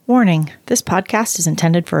Warning, this podcast is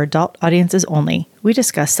intended for adult audiences only. We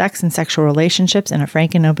discuss sex and sexual relationships in a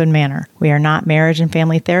frank and open manner. We are not marriage and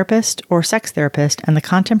family therapist or sex therapist, and the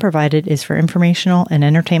content provided is for informational and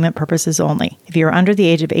entertainment purposes only. If you are under the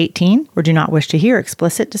age of 18 or do not wish to hear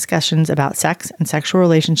explicit discussions about sex and sexual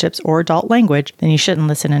relationships or adult language, then you shouldn't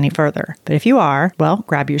listen any further. But if you are, well,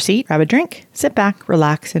 grab your seat, grab a drink, sit back,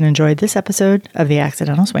 relax, and enjoy this episode of The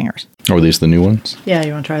Accidental Swingers. Are these the new ones? Yeah,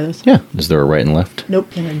 you want to try this? Yeah. Is there a right and left?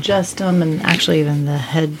 Nope. You can adjust them, and actually even the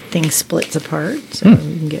head thing splits apart, so you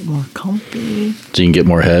can get more comfy. So you can get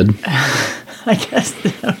more head? I guess,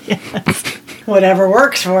 yes. Whatever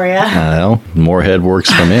works for you. Well, more head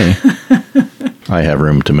works for me. I have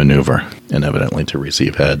room to maneuver and evidently to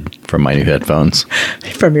receive head from my new headphones.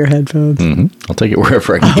 From your headphones. Mm-hmm. I'll take it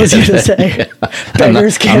wherever I can get it. I was going to say,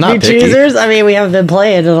 beggars can't be choosers. I mean, we haven't been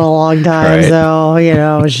playing in a long time,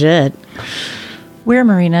 so, shit. We're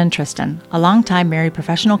Marina and Tristan, a longtime married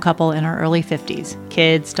professional couple in our early 50s.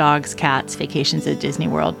 Kids, dogs, cats, vacations at Disney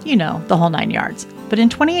World, the whole 9 yards. But in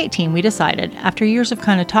 2018, we decided, after years of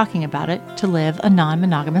kind of talking about it, to live a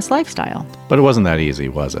non-monogamous lifestyle. But it wasn't that easy,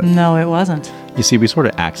 was it? No, it wasn't. You see, we sort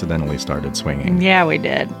of accidentally started swinging. Yeah, we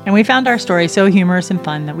did. And we found our story so humorous and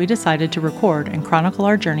fun that we decided to record and chronicle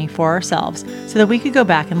our journey for ourselves so that we could go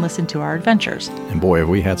back and listen to our adventures. And boy, have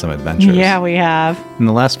we had some adventures. Yeah, we have. In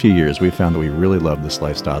the last few years, we've found that we really love this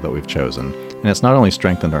lifestyle that we've chosen. And it's not only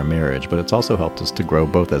strengthened our marriage, but it's also helped us to grow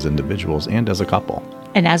both as individuals and as a couple.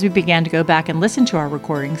 And as we began to go back and listen to our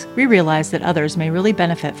recordings, we realized that others may really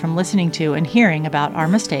benefit from listening to and hearing about our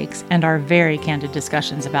mistakes and our very candid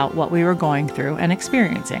discussions about what we were going through and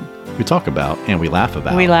experiencing. We talk about and we laugh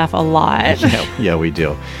about. We laugh a lot. Yeah, we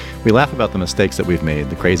do. We laugh about the mistakes that we've made,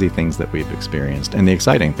 the crazy things that we've experienced, and the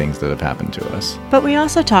exciting things that have happened to us. But we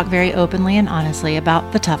also talk very openly and honestly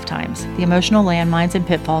about the tough times, the emotional landmines and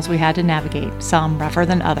pitfalls we had to navigate, some rougher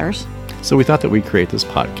than others. So we thought that we'd create this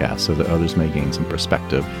podcast so that others may gain some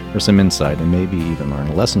perspective or some insight and maybe even learn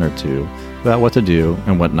a lesson or two about what to do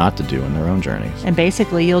and what not to do in their own journeys. And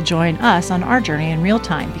basically, you'll join us on our journey in real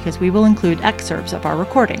time because we will include excerpts of our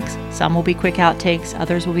recordings. Some will be quick outtakes,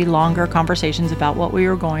 others will be longer conversations about what we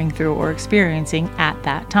were going through or experiencing at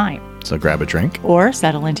that time. So grab a drink. Or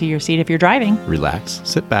settle into your seat if you're driving. Relax,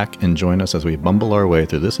 sit back, and join us as we bumble our way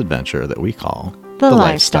through this adventure that we call The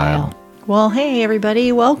Lifestyle. Well, hey,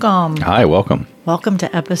 everybody. Welcome. Hi, welcome. Welcome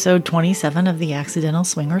to episode 27 of the Accidental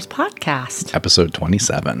Swingers podcast. Episode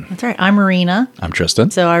 27. That's right. I'm Marina. I'm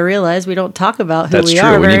Tristan. So I realize we don't talk about who That's we true.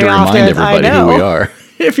 are We very need to often. remind everybody who we are.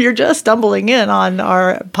 If you're just stumbling in on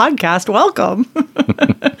our podcast, welcome.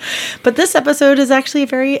 But this episode is actually a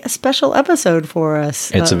very special episode for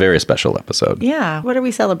us. It's a very special episode. Yeah. What are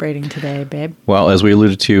we celebrating today, babe? Well, as we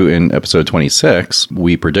alluded to in episode 26,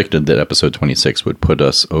 we predicted that episode 26 would put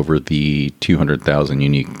us over the 200,000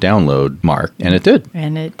 unique download mark, and it did.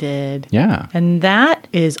 And it did. Yeah. And that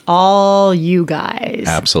is all you guys.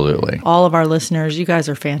 Absolutely. All of our listeners, you guys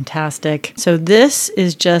are fantastic. So this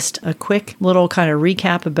is just a quick little kind of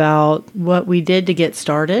recap about what we did to get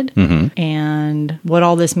started and what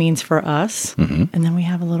all this means for us. And then we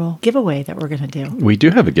have a little giveaway that we're going to do. We do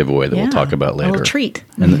have a giveaway that we'll talk about later. A little treat.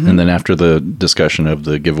 And then after the discussion of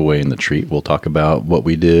the giveaway and the treat, we'll talk about what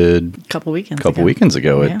we did a couple weekends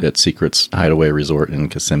ago at Secret's Hideaway Resort in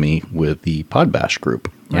Kissimmee with the Podbash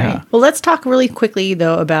group. Yeah. Right. Well, let's talk really quickly,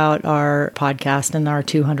 though, about our podcast and our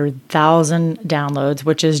 200,000 downloads,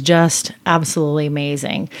 which is just absolutely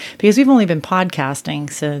amazing because we've only been podcasting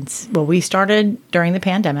since, we started during the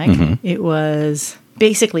pandemic. It was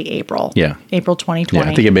basically April. Yeah. April 2020.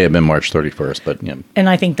 Yeah, I think it may have been March 31st, but yeah. And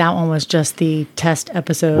I think that one was just the test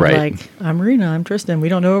episode. Right. Like, I'm Marina, I'm Tristan. We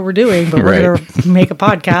don't know what we're doing, but we're going to make a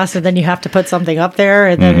podcast. And then you have to put something up there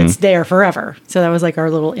and then it's there forever. So that was like our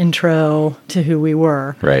little intro to who we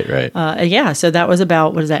were. Right. Yeah. So that was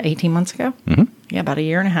about, 18 months ago? Yeah, about a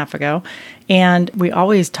year and a half ago. And we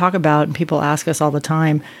always talk about, and people ask us all the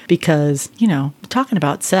time, because, talking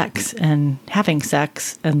about sex and having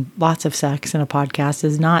sex and lots of sex in a podcast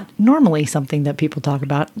is not normally something that people talk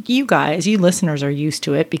about. You guys, you listeners are used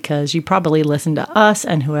to it because you probably listen to us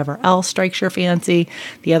and whoever else strikes your fancy,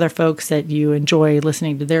 the other folks that you enjoy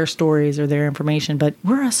listening to their stories or their information. But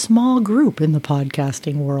we're a small group in the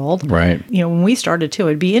podcasting world. Right. When we started too,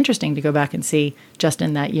 it'd be interesting to go back and see just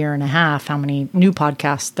in that year and a half how many new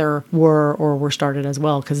podcasts there were or were started as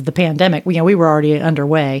well. Because the pandemic, we were already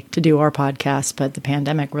underway to do our podcast, but the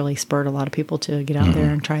pandemic really spurred a lot of people to get out there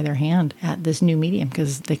and try their hand at this new medium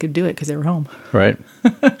because they could do it because they were home. Right.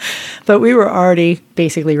 But we were already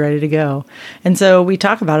basically ready to go. And so we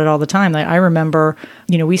talk about it all the time. Like I remember,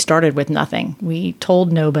 we started with nothing. We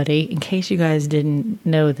told nobody. In case you guys didn't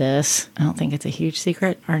know this, I don't think it's a huge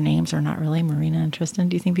secret. Our names are not really Marina and Tristan.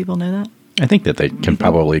 Do you think people know that? I think that they can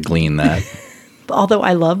probably glean that. Although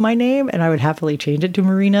I love my name and I would happily change it to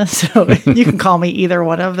Marina, so you can call me either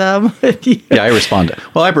one of them. Yeah, I respond.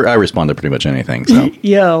 Well, I respond to pretty much anything. So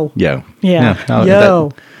Yo. Yeah.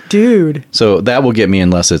 Yo. Dude. So that will get me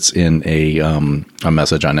unless it's in a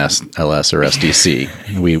message on LS or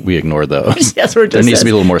SDC. We ignore those. Yes, we're just there needs to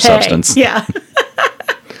be a little more substance. Yeah.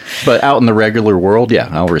 But out in the regular world,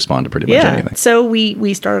 I'll respond to pretty much anything. So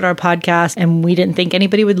we started our podcast and we didn't think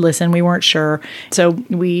anybody would listen. We weren't sure. So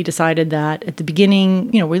we decided that at the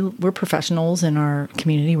beginning, we're professionals in our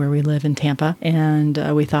community where we live in Tampa. And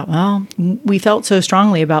we thought, well, we felt so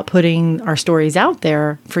strongly about putting our stories out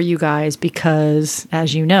there for you guys because,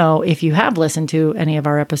 as you know, if you have listened to any of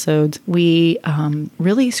our episodes, we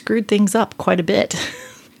really screwed things up quite a bit.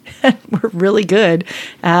 We're really good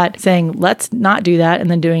at saying, let's not do that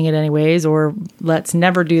and then doing it anyways, or let's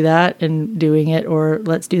never do that and doing it, or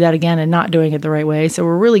let's do that again and not doing it the right way. So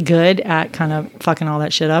we're really good at kind of fucking all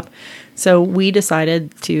that shit up. So we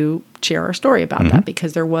decided to share our story about that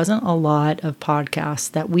because there wasn't a lot of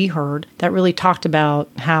podcasts that we heard that really talked about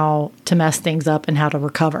how to mess things up and how to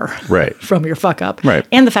recover from your fuck up. Right.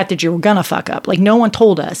 And the fact that you were going to fuck up. Like no one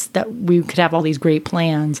told us that we could have all these great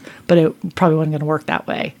plans, but it probably wasn't going to work that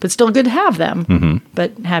way. But still good to have them,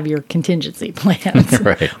 but have your contingency plans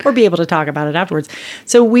or be able to talk about it afterwards.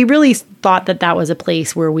 So we really thought that that was a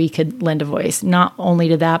place where we could lend a voice, not only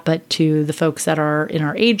to that, but to the folks that are in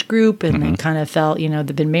our age group and they kind of felt,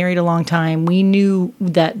 they've been married a long time. We knew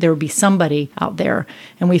that there would be somebody out there.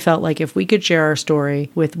 And we felt like if we could share our story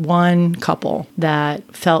with one couple that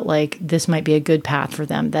felt like this might be a good path for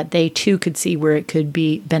them, that they too could see where it could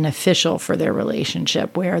be beneficial for their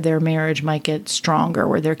relationship, where their marriage might get stronger,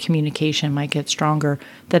 where their communication might get stronger,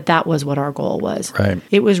 that was what our goal was. Right.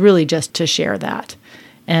 It was really just to share that.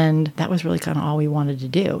 And that was really kind of all we wanted to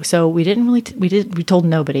do. So we didn't really, we told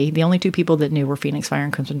nobody. The only two people that knew were Phoenix Fire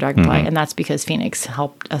and Crimson Dragonfly. And that's because Phoenix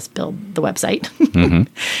helped us build the website.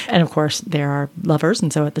 And of course, they're our lovers.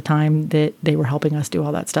 And so at the time that they were helping us do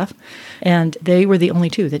all that stuff. And they were the only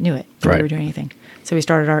two that knew it. That we were doing anything. So we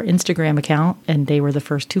started our Instagram account and they were the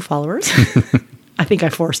first 2 followers. I think I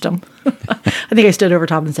forced them. I think I stood over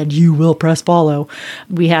top and said, you will press follow.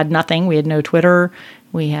 We had nothing. We had no Twitter.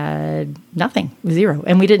 We had nothing, 0.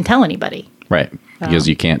 And we didn't tell anybody. Right. Because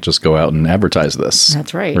you can't just go out and advertise this.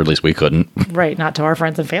 That's right. Or at least we couldn't. Right. Not to our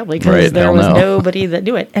friends and family because there was nobody that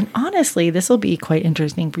knew it. And honestly, this will be quite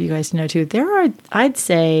interesting for you guys to know too. There are, I'd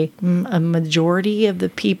say, a majority of the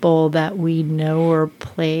people that we know or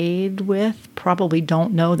played with probably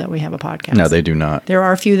don't know that we have a podcast. No, they do not. There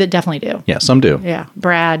are a few that definitely do. Yeah, some do. Yeah.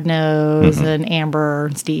 Brad knows and Amber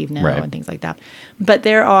and Steve know and things like that. But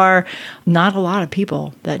there are not a lot of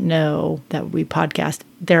people that know that we podcast.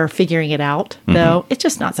 They're figuring it out, though. It's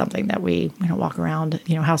just not something that we walk around,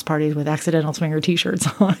 house parties with accidental swinger T-shirts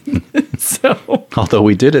on. So, although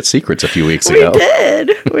we did at Secrets a few weeks ago.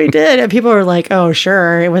 We did. And people were like, oh,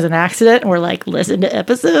 sure, it was an accident. And we're like, listen to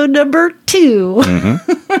episode number 2.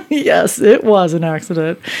 Yes, it was an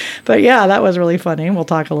accident. But yeah, that was really funny. We'll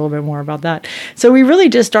talk a little bit more about that. So we really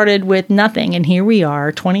just started with nothing. And here we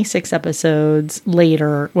are, 26 episodes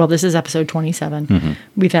later. Well, this is episode 27.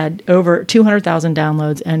 We've had over 200,000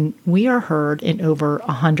 downloads and we are heard in over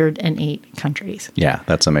 108 countries. Yeah,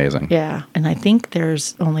 that's amazing. Yeah. And I think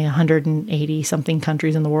there's only 180 something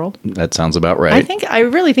countries in the world. That sounds about right. I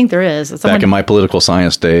really think there is. Back in my political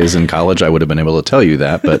science days in college, I would have been able to tell you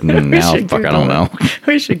that, but now, fuck, I don't know.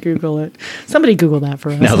 We should Google it. Somebody Google that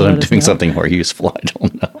for us. Now that I'm doing something more useful, I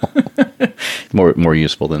don't know. more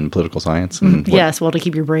useful than political science. Yes, well, to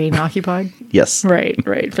keep your brain occupied. Yes. Right,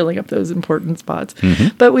 filling up those important spots.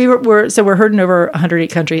 But we're heard in over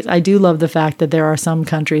 108 countries. I do love the fact that there are some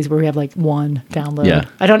countries where we have like 1 download. Yeah.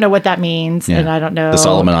 I don't know what that means, and I don't know. The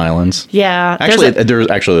Solomon Islands. Yeah.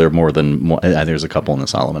 There are more than one. There's a couple in the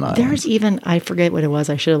Solomon Islands. There's even, I forget what it was.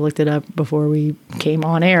 I should have looked it up before we came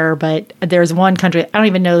on air, but there's one country, I don't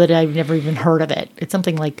even know that I've never even heard of it. It's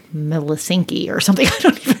something like Helsinki or something. I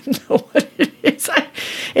don't even know what it is.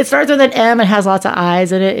 It starts with an M and has lots of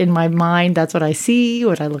I's in it. In my mind, that's what I see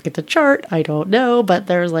when I look at the chart. I don't know, but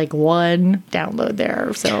there's like one download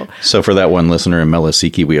there. So for that one listener in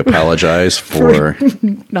Melisiki, we apologize for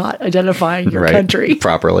not identifying your right, country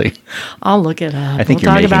properly. I'll look it up. I think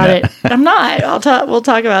we'll you're talk making about it. I'm not. We'll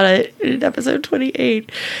talk about it in episode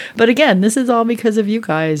 28. But again, this is all because of you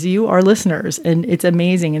guys. You are listeners, and it's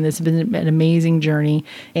amazing. And this has been an amazing journey.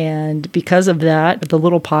 And because of that, the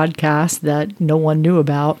little podcast that no one knew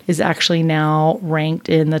about is actually now ranked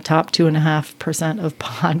in the top 2.5% of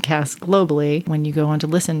podcasts globally when you go onto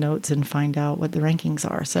Listen Notes and find out what the rankings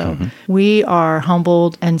are. So we are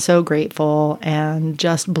humbled and so grateful and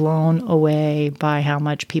just blown away by how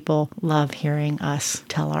much people love hearing us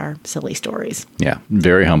tell our silly stories. Yeah,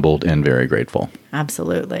 very humbled and very grateful.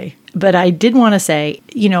 Absolutely. But I did want to say,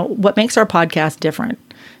 what makes our podcast different,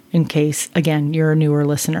 in case, again, you're a newer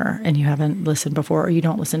listener and you haven't listened before or you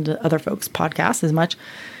don't listen to other folks' podcasts as much,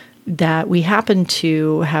 that we happen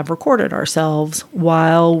to have recorded ourselves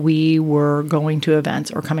while we were going to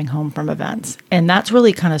events or coming home from events. And that's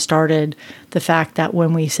really kind of started the fact that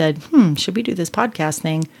when we said, should we do this podcast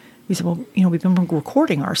thing? We said, well, we've been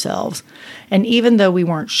recording ourselves. And even though we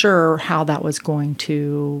weren't sure how that was going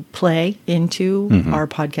to play into our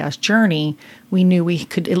podcast journey, we knew we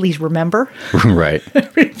could at least remember right.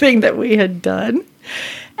 everything that we had done.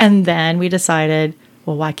 And then we decided,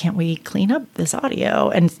 well, why can't we clean up this audio?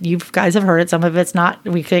 And you guys have heard it. Some of it's not,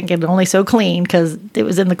 we couldn't get it only so clean because it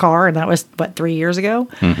was in the car and that was, 3 years ago?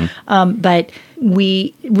 But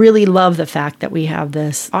we really love the fact that we have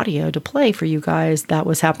this audio to play for you guys that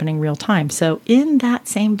was happening real time. So in that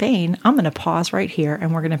same vein, I'm going to pause right here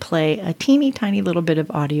and we're going to play a teeny tiny little bit of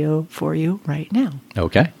audio for you right now.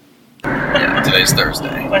 Okay. Yeah, today's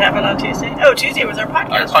Thursday. What happened on Tuesday? Oh, Tuesday was our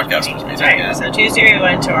podcasters meeting. Right. Yeah. So Tuesday we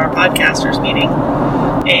went to our podcasters meeting,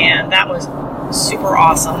 and that was super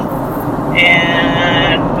awesome.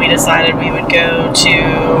 And we decided we would go to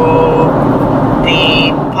the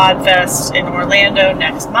Podfest in Orlando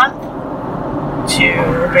next month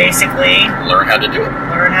to basically learn how to do it,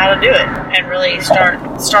 and really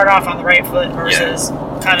start off on the right foot versus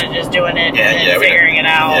kind of just doing it and figuring it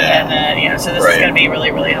out. And then so this is going to be really,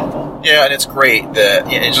 really helpful. Yeah, and it's great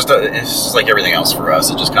that it's just like everything else for us.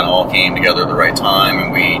 It just kind of all came together at the right time,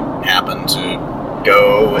 and we happened to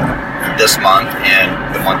go this month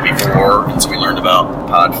and the month before, and so we learned about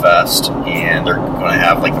Podfest, and they're going to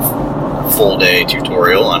have like a full day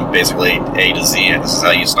tutorial on basically A to Z. This is how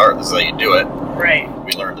you start. This is how you do it. Right.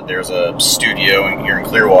 We learned that there's a studio here in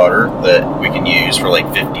Clearwater that we can use for like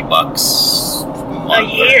 $50 a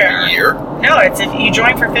year. No, it's if you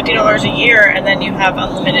join for $50 a year, and then you have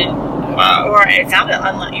unlimited. Wow. Or it sounded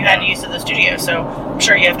you had use of the studio, so I'm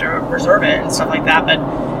sure you have to reserve it and stuff like that. But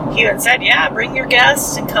he had said, bring your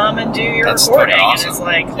guests and come and do your recording. Awesome. And it's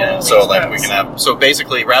like, so like we can have. So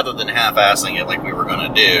basically, rather than half-assing it like we were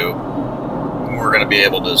going to do, we're going to be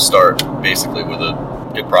able to start basically with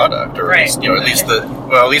a good product, or at least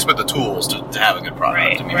with the tools to have a good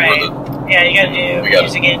product. Right. You got to do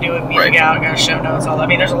music and do a music out, got show notes, all that. I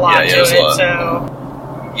mean, there's a lot to it.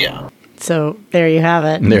 So yeah. So there you have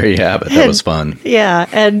it. That was fun. Yeah.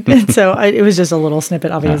 And so it was just a little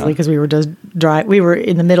snippet, obviously, because we were just we were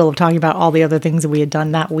in the middle of talking about all the other things that we had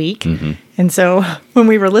done that week. And so when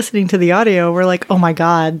we were listening to the audio, we're like, oh my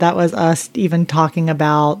God, that was us even talking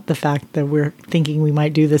about the fact that we're thinking we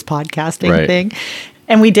might do this podcasting thing.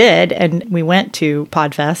 And we did, and we went to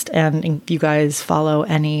Podfest, and if you guys follow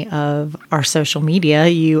any of our social media,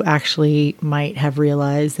 you actually might have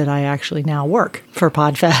realized that I actually now work for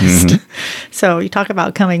Podfest. So you talk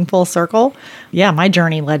about coming full circle. Yeah, my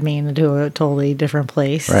journey led me into a totally different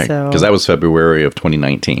place. Right, because that was February of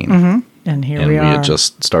 2019. And here we are. And we had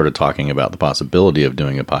just started talking about the possibility of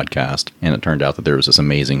doing a podcast. And it turned out that there was this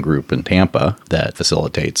amazing group in Tampa that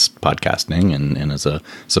facilitates podcasting and is a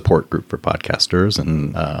support group for podcasters.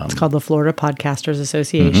 And it's called the Florida Podcasters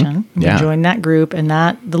Association. We joined that group, and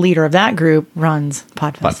the leader of that group runs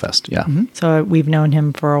Podfest. So we've known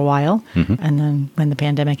him for a while. And then when the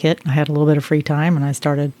pandemic hit, I had a little bit of free time, and I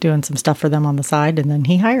started doing some stuff for them on the side. And then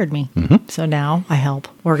he hired me. So now I help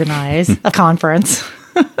organize a conference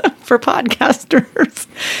for podcasters.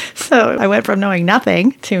 So I went from knowing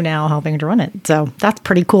nothing to now helping to run it. So that's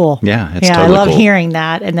pretty cool. Yeah, it's totally I love cool. hearing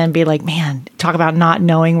that, and then be like, man, talk about not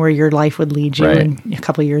knowing where your life would lead you in a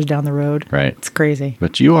couple of years down the road. Right. It's crazy.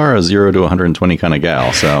 But you are a 0 to 120 kind of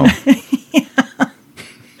gal, so.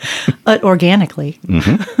 Organically.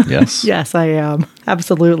 Yes. Yes, I am.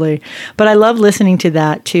 Absolutely. But I love listening to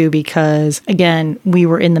that too, because again, we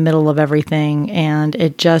were in the middle of everything, and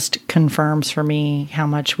it just confirms for me how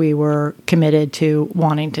much we were committed to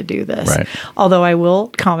wanting to do this. Right. Although I will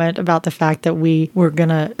comment about the fact that we were going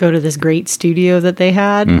to go to this great studio that they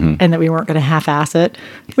had, and that we weren't going to half-ass it.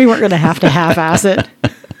 We weren't going to half-ass it.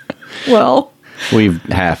 Well, We've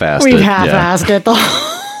half-assed we've it. half-assed it.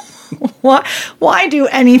 Why do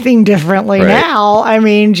anything differently Right. now? I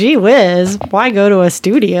mean, gee whiz, why go to a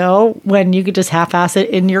studio when you could just half-ass it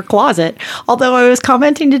in your closet? Although I was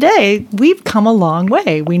commenting today, we've come a long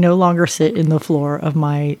way. We no longer sit in the floor of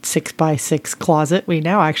my 6x6 closet. We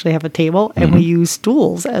now actually have a table, and we use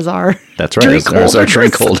stools as our That's right. As our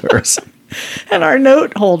drink holders. and our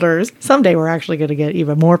note holders. Someday we're actually going to get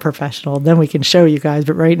even more professional. Then we can show you guys.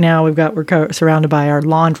 But right now we're surrounded by our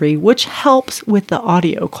laundry, which helps with the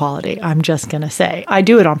audio quality. I'm just going to say I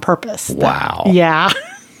do it on purpose. Wow. Yeah.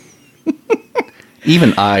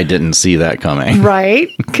 Even I didn't see that coming. Right?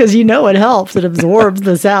 Because it helps. It absorbs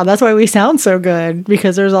the sound. That's why we sound so good,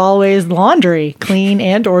 because there's always laundry, clean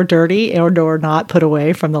and or dirty and or not put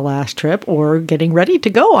away from the last trip or getting ready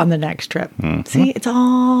to go on the next trip. See, it's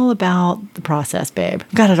all about the process, babe.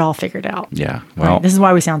 Got it all figured out. Yeah. Well, This is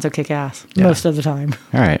why we sound so kick-ass most of the time.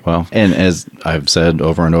 all right. Well, and as I've said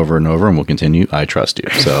over and over and over, and will continue, I trust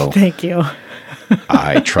you. So Thank you.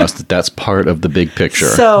 I trust that that's part of the big picture.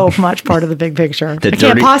 So much part of the big picture. I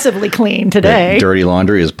can't possibly clean today. Dirty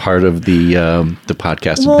laundry is part of the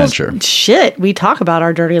podcast adventure. Shit, we talk about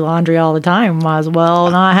our dirty laundry all the time. Might as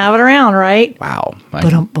well not have it around, right? Wow.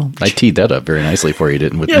 Ba-dum-bum. I teed that up very nicely for you,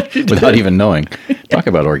 didn't You without even knowing. Talk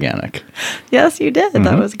about organic. Yes, you did.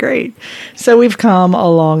 That was great. So we've come a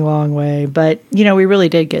long, long way. But, we really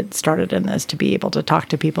did get started in this to be able to talk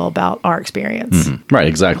to people about our experience. Right,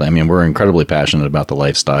 exactly. I mean, we're incredibly passionate about the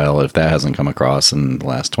lifestyle. If that hasn't come across in the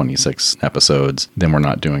last 26 episodes, then we're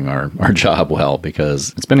not doing our job well,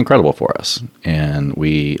 because it's been incredible for us. And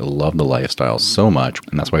we love the lifestyle so much.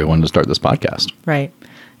 And that's why we wanted to start this podcast. Right.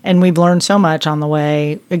 And we've learned so much on the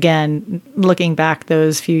way. Again, looking back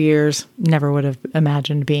those few years, never would have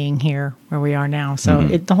imagined being here where we are now. So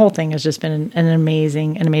the whole thing has just been an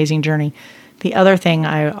amazing journey. The other thing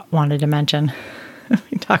I wanted to mention,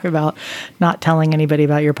 we talk about not telling anybody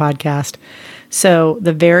about your podcast. So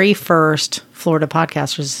the very first Florida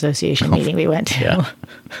Podcasters Association meeting we went to,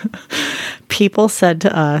 people said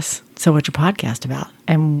to us, so what's your podcast about?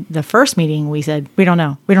 And the first meeting we said, we don't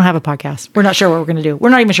know. We don't have a podcast. We're not sure what we're going to do. We're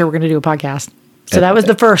not even sure we're going to do a podcast. So that was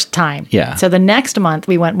the first time. Yeah. So the next month,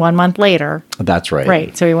 we went 1 month later. That's right.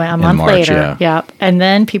 Right. So we went a month March, later. yeah. Yep. And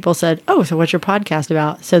then people said, oh, so what's your podcast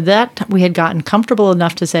about? So that we had gotten comfortable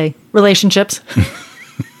enough to say relationships.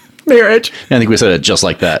 Marriage. I think we said it just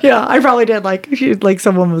like that. Yeah, I probably did. Like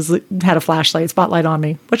someone had a spotlight on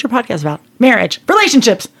me. What's your podcast about? Marriage,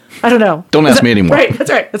 relationships. I don't know. Don't ask me anymore. Right,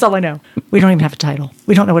 that's right. That's all I know. We don't even have a title.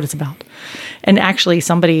 We don't know what it's about. And actually,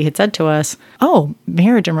 somebody had said to us, "Oh,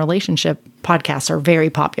 marriage and relationship podcasts are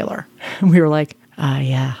very popular." And we were like,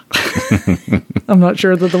 "Yeah." I'm not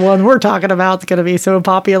sure that the one we're talking about is going to be so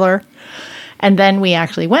popular. And then we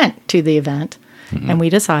actually went to the event. And we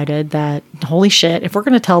decided that, holy shit, if we're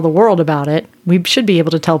going to tell the world about it, we should be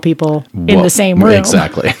able to tell people in the same room.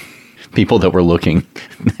 Exactly. People that were looking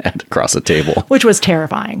across a table. Which was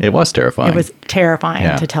terrifying. It was terrifying. It was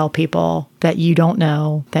terrifying to tell people that you don't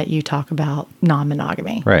know that you talk about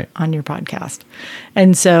non-monogamy on your podcast.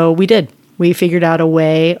 And so we did. We figured out a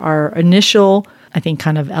way. Our initial, I think,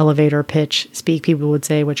 kind of elevator pitch speak, people would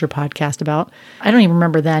say, what's your podcast about? I don't even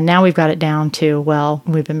remember then. Now we've got it down to, well,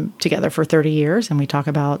 we've been together for 30 years and we talk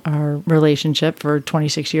about our relationship for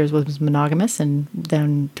 26 years was monogamous. And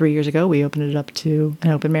then 3 years ago, we opened it up to an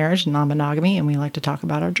open marriage and non-monogamy. And we like to talk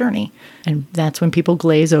about our journey. And that's when people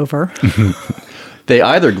glaze over. They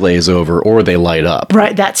either glaze over or they light up.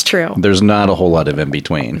 Right, that's true. There's not a whole lot of in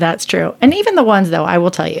between. That's true. And even the ones, though, I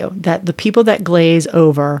will tell you that the people that glaze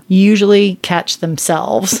over usually catch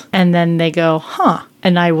themselves and then they go, huh.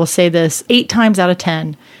 And I will say this 8 times out of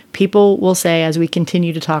 10, people will say as we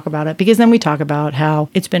continue to talk about it, because then we talk about how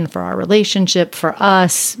it's been for our relationship, for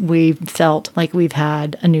us, we've felt like we've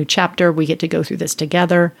had a new chapter. We get to go through this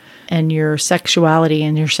together. And your sexuality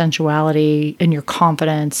and your sensuality and your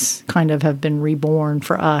confidence kind of have been reborn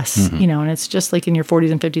for us, and it's just like in your 40s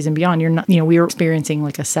and 50s and beyond, you're not, we are experiencing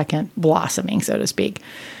like a second blossoming, so to speak.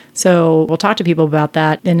 So we'll talk to people about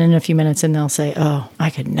that. And in a few minutes, and they'll say, oh, I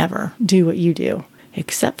could never do what you do,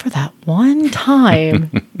 except for that one time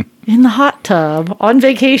in the hot tub on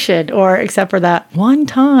vacation, or except for that one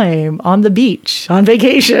time on the beach on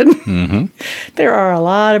vacation. Mm-hmm. There are a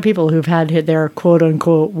lot of people who've had their quote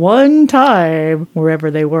unquote one time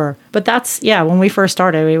wherever they were. But that's, when we first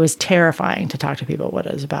started, it was terrifying to talk to people what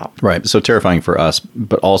it was about. Right. So terrifying for us,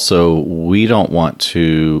 but also we don't want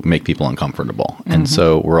to make people uncomfortable. And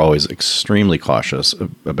so we're always extremely cautious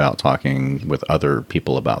about talking with other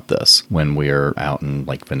people about this when we're out in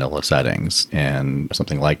like vanilla settings and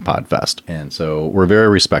something like PodFest. And so we're very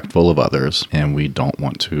respectful of others, and we don't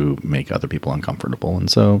want to make other people uncomfortable. And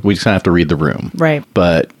so we just kind of have to read the room. Right.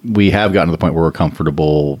 But we have gotten to the point where we're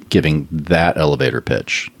comfortable giving that elevator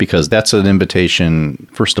pitch, because that's an invitation.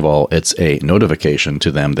 First of all, it's a notification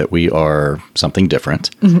to them that we are something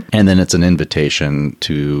different. Mm-hmm. And then it's an invitation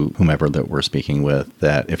to whomever that we're speaking with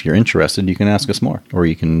that if you're interested, you can ask us more or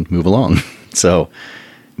you can move along. So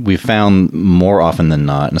we found more often than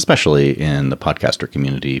not, and especially in the podcaster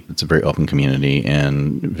community, it's a very open community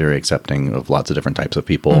and very accepting of lots of different types of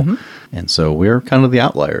people. Mm-hmm. And so we're kind of the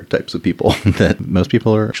outlier types of people that most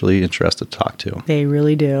people are actually interested to talk to. They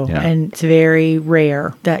really do. Yeah. And it's very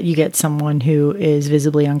rare that you get someone who is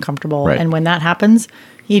visibly uncomfortable. Right. And when that happens,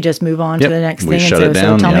 you just move on to the next thing and say,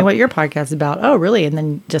 so tell me what your podcast is about. Oh, really? And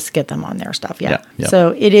then just get them on their stuff. Yeah.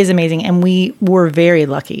 So it is amazing. And we were very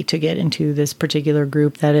lucky to get into this particular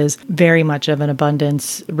group that is very much of an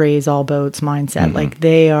abundance, raise all boats mindset. Mm-hmm. Like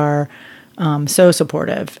they are so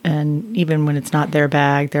supportive. And even when it's not their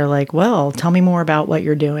bag, they're like, well, tell me more about what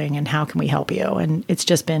you're doing and how can we help you? And it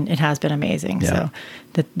has been amazing. Yeah. So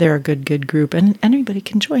that they're a good group. And anybody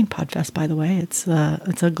can join PodFest, by the way. It's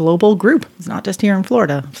a global group. It's not just here in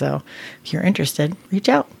Florida. So if you're interested, reach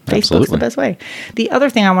out. Facebook's the best way. The other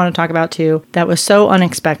thing I want to talk about too, that was so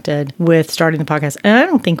unexpected with starting the podcast, and I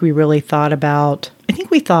don't think we really thought about, I think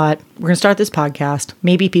we thought we're going to start this podcast.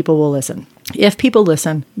 Maybe people will listen. If people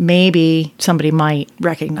listen, maybe somebody might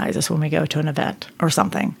recognize us when we go to an event or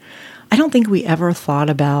something. I don't think we ever thought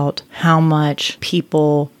about how much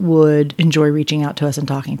people would enjoy reaching out to us and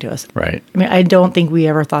talking to us. Right. I mean, I don't think we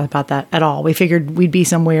ever thought about that at all. We figured we'd be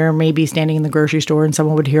somewhere, maybe standing in the grocery store, and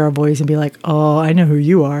someone would hear our voice and be like, oh, I know who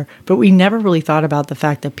you are. But we never really thought about the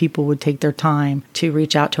fact that people would take their time to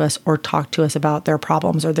reach out to us or talk to us about their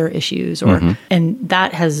problems or their issues. And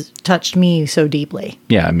that has touched me so deeply.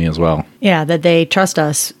 Yeah, me as well. Yeah, that they trust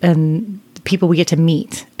us and people we get to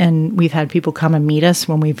meet. And we've had people come and meet us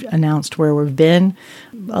when we've announced where we've been.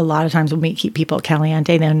 A lot of times when we keep people at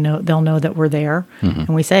Caliente, they'll know that we're there. Mm-hmm.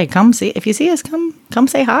 And we say, come see, if you see us, come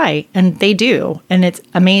say hi. And they do. And it's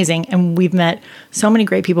amazing. And we've met so many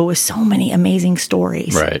great people with so many amazing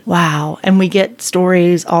stories. Right. Wow. And we get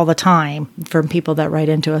stories all the time from people that write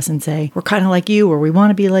into us and say, we're kind of like you, or we want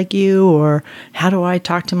to be like you, or how do I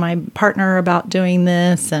talk to my partner about doing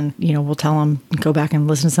this? And, we'll tell them, go back and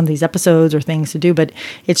listen to some of these episodes or things to do. But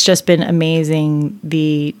it's just been amazing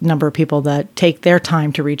the number of people that take their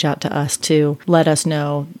time to reach out to us to let us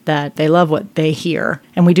know that they love what they hear.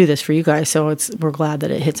 And we do this for you guys. So we're glad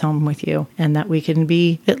that it hits home with you and that we can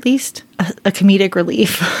be at least a comedic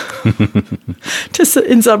relief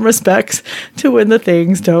in some respects to when the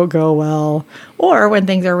things don't go well or when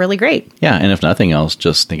things are really great. Yeah. And if nothing else,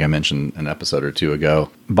 just think I mentioned an episode or two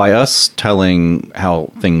ago, by us telling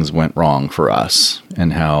how things went wrong for us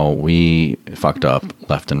and how we fucked up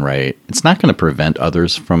left and right, it's not going to prevent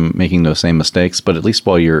others from making those same mistakes. But at least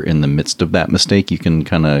while you're in the midst of that mistake, you can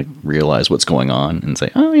kind of realize what's going on and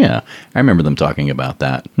say, oh, yeah, I remember them talking about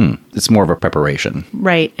that. It's more of a preparation.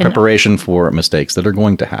 Right. Preparation for mistakes that are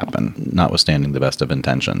going to happen, notwithstanding the best of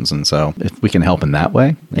intentions. And so if we can help in that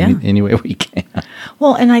way, any way we can.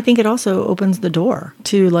 Well, and I think it also opens the door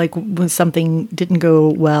to like when something didn't go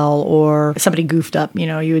well or somebody goofed up,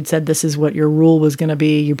 you had said this is what your rule was going to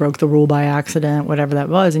be. You broke the rule by accident, whatever that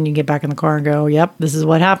was. And you get back in the car and go, yep, this is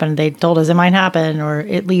what happened. They told us it might happen, or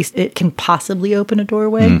at least it can possibly open a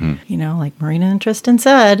doorway. Mm-hmm. Like Marina and Tristan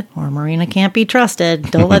said, or Marina can't be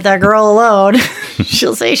trusted. Don't let that girl alone.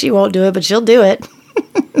 She'll say she won't do it, but she'll do it.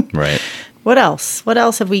 Right. What else? What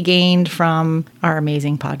else have we gained from our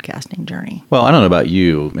amazing podcasting journey? Well, I don't know about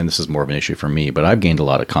you, and this is more of an issue for me, but I've gained a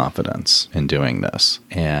lot of confidence in doing this.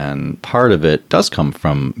 And part of it does come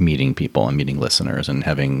from meeting people and meeting listeners and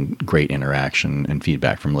having great interaction and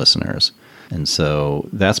feedback from listeners. And so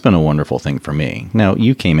that's been a wonderful thing for me. Now,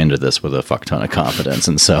 you came into this with a fuck ton of confidence,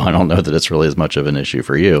 and so I don't know that it's really as much of an issue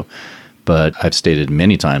for you. But I've stated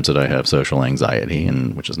many times that I have social anxiety,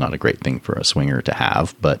 and which is not a great thing for a swinger to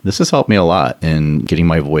have. But this has helped me a lot in getting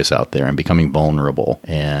my voice out there and becoming vulnerable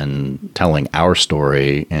and telling our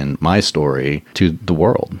story and my story to the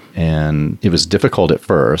world. And it was difficult at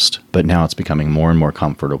first, but now it's becoming more and more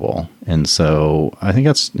comfortable. And so I think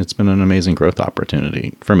it's been an amazing growth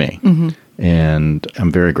opportunity for me. Mm-hmm. And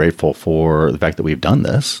I'm very grateful for the fact that we've done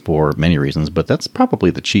this for many reasons, but that's probably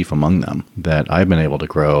the chief among them, that I've been able to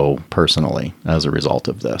grow personally as a result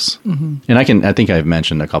of this. Mm-hmm. And I think I've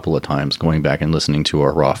mentioned a couple of times, going back and listening to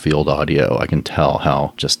our raw field audio, I can tell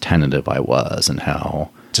how just tentative I was and how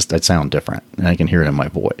just I sound different, and I can hear it in my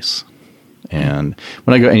voice. And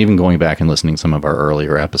when I go, and even going back and listening to some of our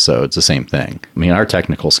earlier episodes, the same thing. I mean, our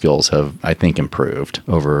technical skills have, I think, improved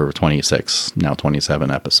over 26, now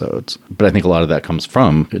 27 episodes. But I think a lot of that comes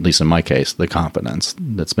from, at least in my case, the confidence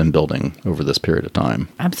that's been building over this period of time.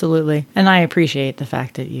 Absolutely. And I appreciate the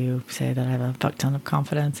fact that you say that I have a fuck ton of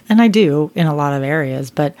confidence. And I do in a lot of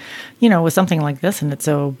areas. But, with something like this, and it's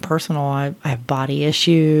so personal, I have body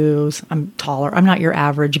issues. I'm taller. I'm not your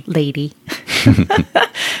average lady.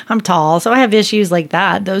 I'm tall, so I have issues like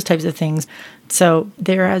that, those types of things. So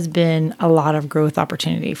there has been a lot of growth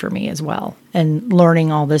opportunity for me as well, and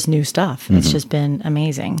learning all this new stuff. Mm-hmm. It's just been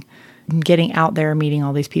amazing. Getting out there, meeting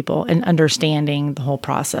all these people, and understanding the whole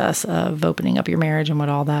process of opening up your marriage and what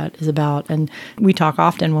all that is about. And we talk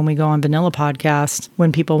often when we go on Vanilla Podcast,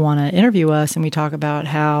 when people want to interview us, and we talk about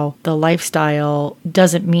how the lifestyle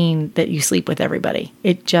doesn't mean that you sleep with everybody.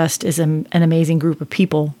 It just is an amazing group of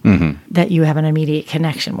people that you have an immediate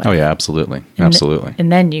connection with. Oh, yeah, absolutely. Absolutely.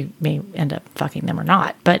 And then you may end up fucking them or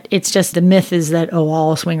not. But it's just the myth is that,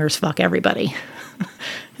 all swingers fuck everybody.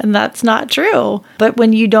 And that's not true. But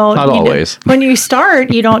when you don't, not always. When you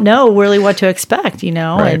start, you don't know really what to expect,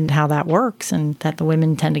 right. And how that works, and that the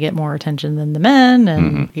women tend to get more attention than the men,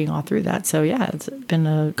 and being all through that. So yeah, it's been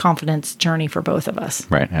a confidence journey for both of us.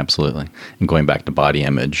 Right, absolutely. And going back to body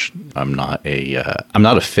image, I'm not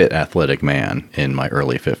a fit, athletic man in my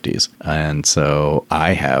early 50s, and so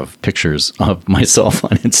I have pictures of myself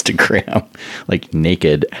on Instagram, like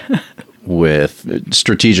naked. With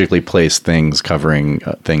strategically placed things covering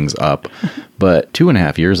things up. But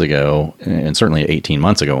 2.5 years ago, and certainly 18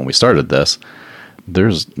 months ago when we started this,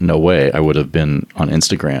 there's no way I would have been on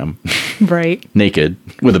Instagram right, naked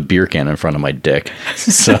with a beer can in front of my dick.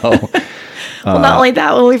 So... Well, not only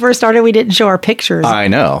that, when we first started, we didn't show our pictures. I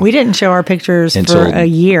know. We didn't show our pictures for a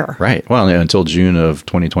year. Right. Well, until June of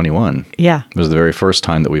 2021. Yeah. It was the very first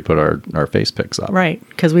time that we put our face pics up. Right.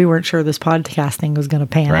 Because we weren't sure this podcast thing was going to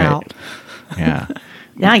pan out. Yeah.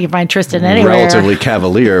 Now you can find Tristan anywhere. Relatively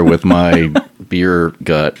cavalier with my beer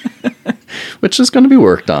gut, which is going to be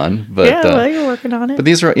worked on. But, well, you're working on it. But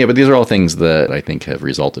these are all things that I think have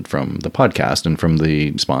resulted from the podcast and from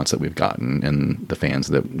the response that we've gotten and the fans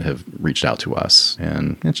that have reached out to us.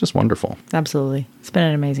 And it's just wonderful. Absolutely. It's been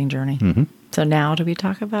an amazing journey. Mm-hmm. So now do we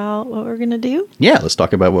talk about what we're going to do? Yeah, let's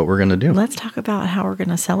talk about what we're going to do. Let's talk about how we're going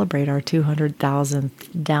to celebrate our 200,000th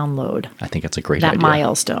download. I think that's a great idea. That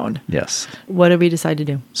milestone. Yes. What did we decide to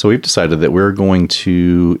do? So we've decided that we're going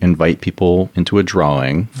to invite people into a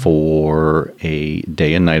drawing for a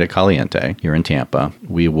day and night at Caliente here in Tampa.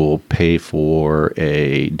 We will pay for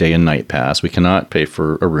a day and night pass. We cannot pay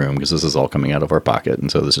for a room because this is all coming out of our pocket.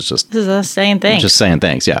 And so this is us saying thanks. Just saying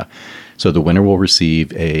thanks, yeah. So the winner will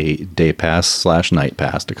receive a day pass / night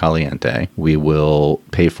pass to Caliente. We will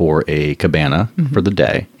pay for a cabana for the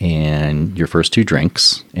day and your first 2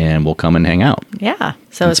 drinks, and we'll come and hang out. Yeah.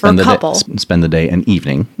 So it's for a couple. Spend the day and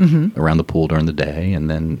evening around the pool during the day, and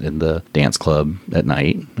then in the dance club at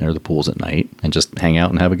night, or the pools at night, and just hang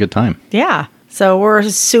out and have a good time. Yeah. So we're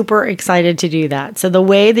super excited to do that. So the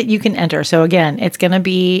way that you can enter, so again,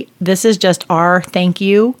 this is just our thank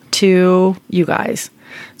you to you guys.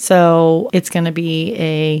 So it's going to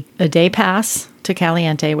be a day pass to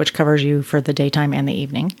Caliente, which covers you for the daytime and the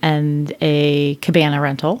evening, and a cabana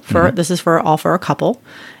rental. This is for a couple,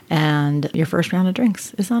 and your first round of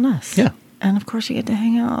drinks is on us. Yeah. And of course, you get to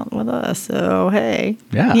hang out with us. So, hey.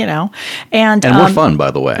 Yeah. And we're fun,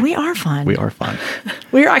 by the way. We are fun. We are fun.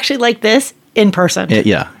 We're actually like this in person.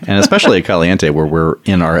 Yeah. And especially at Caliente, where we're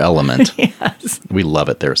in our element. Yes. We love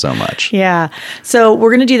it there so much. Yeah. So we're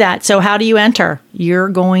going to do that. So how do you enter? You're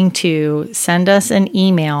going to send us an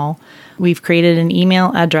email. We've created an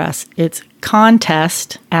email address. It's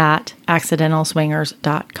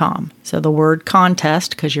contest@accidentalswingers.com. So the word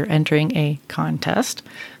contest, because you're entering a contest.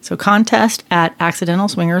 So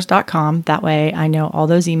contest@accidentalswingers.com. That way I know all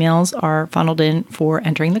those emails are funneled in for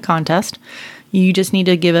entering the contest. You just need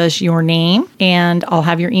to give us your name and I'll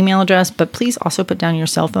have your email address, but please also put down your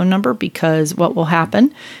cell phone number, because what will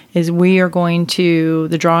happen is we are going to,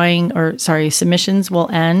 submissions will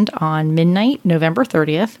end on midnight, November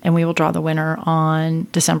 30th, and we will draw the winner on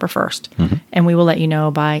December 1st. And we will let you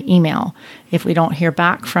know by email. If we don't hear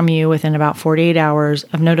back from you within about 48 hours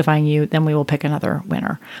of notifying you, then we will pick another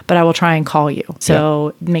winner. But I will try and call you.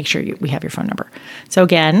 So make sure we have your phone number. So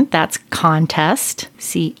again, that's contest,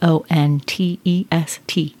 CONTEST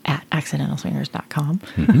at accidentalswingers.com.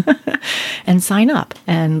 And sign up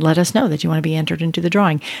and let us know that you want to be entered into the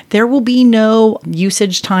drawing. There will be no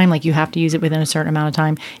usage time, like you have to use it within a certain amount of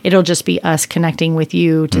time. It'll just be us connecting with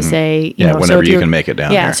you to say, you know, whenever you can make it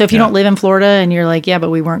down there. So if you don't live in Florida and you're like, but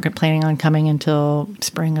we weren't planning on coming until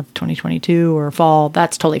spring of 2022 or fall,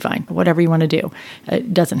 that's totally fine. Whatever you want to do.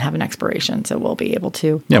 It doesn't have an expiration, so we'll be able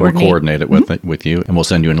to we'll coordinate it with you, and we'll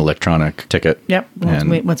send you an electronic ticket.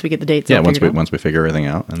 Once we get the dates. Once we figure everything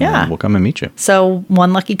out, and then we'll come and meet you. So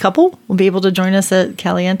one lucky couple will be able to join us at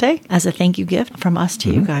Caliente as a thank you gift from us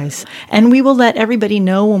to you guys. And we will let everybody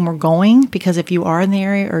know when we're going, because if you are in the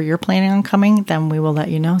area or you're planning on coming, then we will let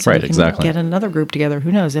you know. So we can get another group together.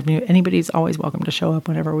 Who knows? If anybody's always welcome to show up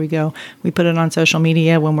whenever we go. We put it on social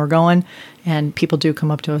media when we're going, and people do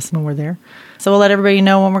come up to us when we're there. So we'll let everybody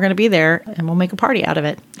know when we're going to be there, and we'll make a party out of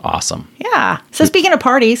it. Awesome. Yeah. So speaking of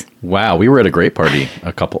parties. Wow, we were at a great party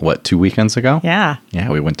 2 weekends ago? Yeah.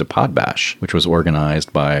 Yeah, we went to Pod Bash, which was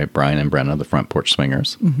organized by Brian and Brenna, the Front Porch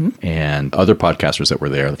Swingers, and other podcasters that were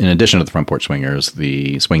there. In addition to the Front Porch Swingers,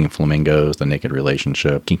 the Swinging Flamingos, the Naked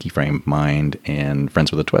Relationship, Kinky Frame of Mind, and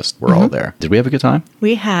Friends with a Twist were all there. Did we have a good time?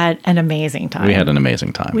 We had an amazing time. We had an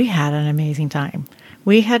amazing time.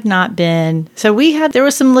 We had not been, there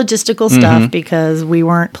was some logistical stuff because we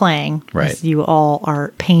weren't playing. Right. As you all are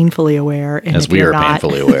painfully aware. And as we are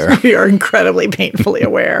painfully aware. We are incredibly painfully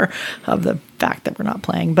aware of the fact that we're not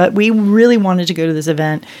playing. But we really wanted to go to this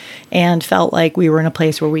event and felt like we were in a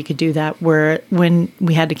place where we could do that, where when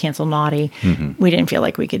we had to cancel Naughty, we didn't feel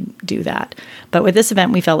like we could do that. But with this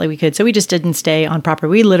event, we felt like we could. So we just didn't stay on property.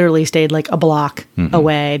 We literally stayed like a block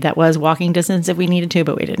away. That was walking distance if we needed to,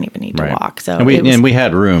 but we didn't even need to walk. So and we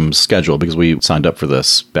had rooms scheduled because we signed up for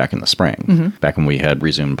this back in the spring, back when we had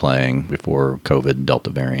resumed playing before COVID,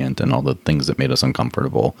 Delta variant, and all the things that made us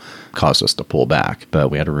uncomfortable caused us to pull back.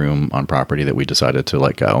 But we had a room on property that we decided to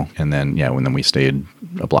let go. And then, then we stayed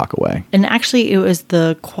a block away. And actually, it was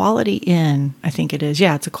the Quality Inn, I think it is.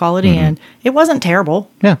 Yeah, it's a Quality Inn. It wasn't terrible.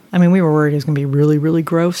 Yeah. I mean, we were worried it was going to be really, really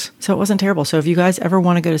gross. So it wasn't terrible. So if you guys ever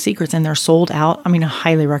want to go to Secrets and they're sold out, I mean, I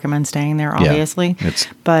highly recommend staying there, obviously.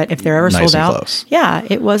 But if they're ever sold out, close. Yeah,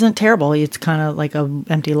 it wasn't terrible. It's kind of like an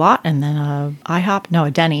empty lot and then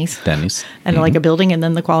a Denny's. And like a building and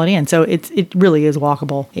then the Quality Inn. So it really is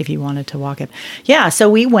walkable if you wanted to walk it. Yeah, so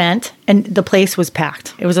we went and the place was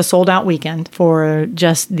packed. It was a sold out weekend for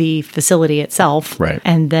just the facility itself. Right.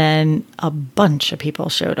 And then a bunch of people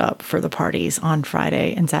showed up for the parties on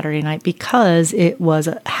Friday and Saturday night because it was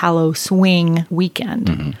a Hallow Swing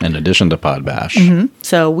weekend. In addition to Pod Bash.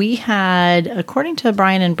 So we had, according to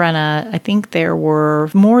Brian and Brenna, I think there were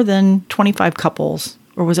more than 25 couples.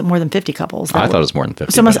 Or was it more than 50 couples? I thought it was more than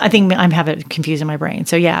 50. So I think I'm having it confused in my brain.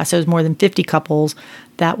 So yeah, so it was more than 50 couples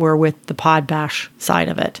that were with the Pod Bash side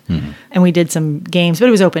of it. And we did some games, but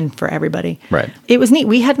it was open for everybody. Right. It was neat.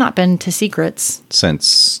 We had not been to Secrets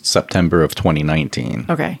since September of 2019.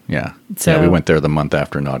 Okay. Yeah. So we went there the month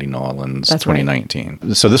after Naughty Nolans 2019.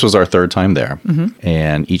 Right. So this was our third time there.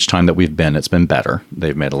 And each time that we've been, it's been better.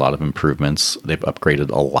 They've made a lot of improvements. They've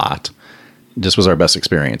upgraded a lot. This was our best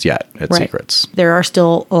experience yet at Secrets. There are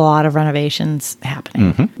still a lot of renovations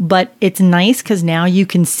happening. But it's nice because now you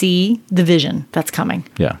can see the vision that's coming.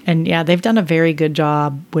 Yeah. And they've done a very good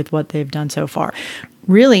job with what they've done so far.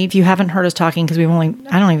 Really, if you haven't heard us talking, because I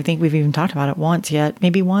don't even think we've even talked about it once yet.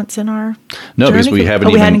 Maybe once in our journey? Because we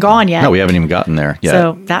hadn't gone yet. No, we haven't even gotten there yet.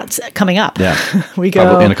 So that's coming up. Yeah. We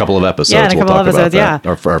go in a couple of episodes. Yeah, in a couple of episodes, about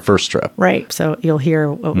that, our first trip. Right. So you'll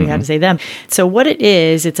hear what we had to say then. So what it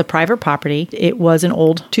is, it's a private property. It was an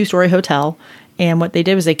old 2-story hotel. And what they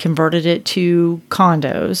did was they converted it to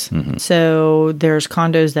condos. So there's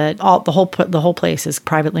condos that the whole place is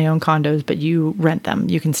privately owned condos, but you rent them.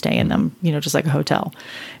 You can stay in them, just like a hotel.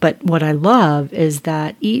 But what I love is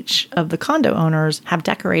that each of the condo owners have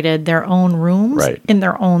decorated their own rooms in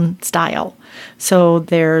their own style. So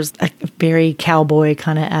there's a very cowboy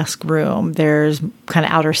kind of esque room. There's kind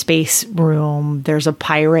of outer space room. There's a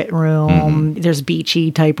pirate room. There's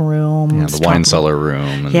beachy type room. Yeah, the wine cellar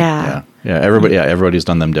room. Yeah. Yeah, everybody's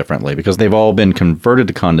done them differently because they've all been converted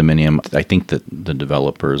to condominium. I think that the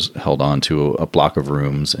developers held on to a block of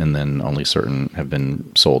rooms and then only certain have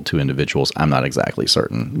been sold to individuals. I'm not exactly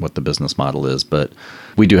certain what the business model is, but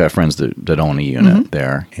we do have friends that own a unit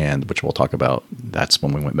there, and which we'll talk about. That's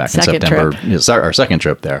when we went back in September. It's our second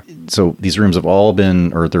trip there. So these rooms have all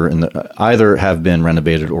been, or they're either have been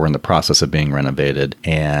renovated or in the process of being renovated,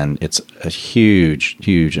 and it's a huge,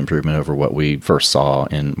 huge improvement over what we first saw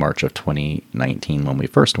in March of 2019 when we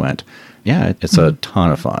first went. Yeah, it's a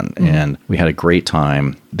ton of fun, and we had a great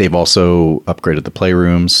time. They've also upgraded the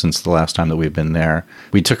playrooms since the last time that we've been there.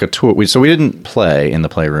 We took a tour. So we didn't play in the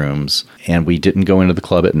playrooms, and we didn't go into the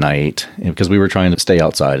club at night because we were trying to stay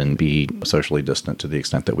outside and be socially distant to the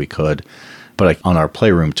extent that we could. But on our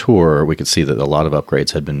playroom tour, we could see that a lot of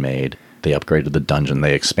upgrades had been made. They upgraded the dungeon.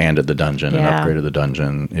 They expanded the dungeon and upgraded the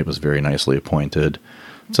dungeon. It was very nicely appointed.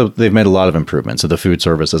 So they've made a lot of improvements. So the food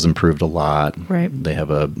service has improved a lot. Right. They have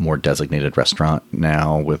a more designated restaurant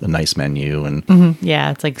now with a nice menu. And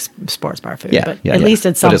yeah, it's like sports bar food. Yeah, but at least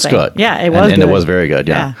it's something. But it's good. Yeah, it was good. And it was very good,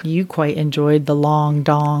 yeah. You quite enjoyed the long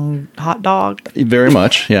dong hot dog. Very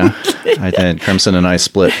much, yeah. I had Crimson and I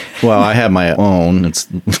split. Well, I have my own. It's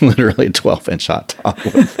literally a 12-inch hot dog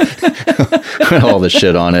with all the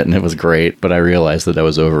shit on it, and it was great. But I realized that I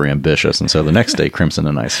was overambitious, and so the next day, Crimson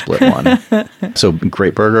and I split one. So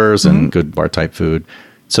great burgers and good bar type food.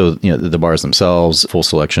 So, the bars themselves, full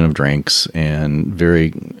selection of drinks and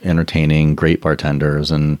very entertaining, great bartenders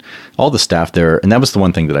and all the staff there. And that was the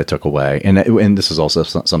one thing that I took away. And this is also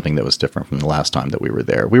something that was different from the last time that we were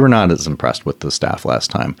there. We were not as impressed with the staff last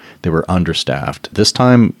time. They were understaffed. This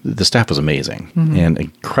time, the staff was amazing and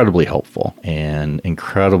incredibly helpful and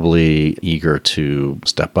incredibly eager to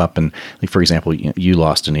step up. And like, for example, you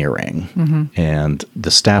lost an earring and the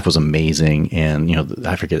staff was amazing. And,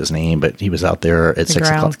 I forget his name, but he was out there at 6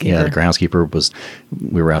 o'clock. Yeah, the groundskeeper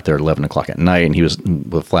we were out there at 11 o'clock at night, and he was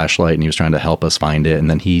with a flashlight, and he was trying to help us find it.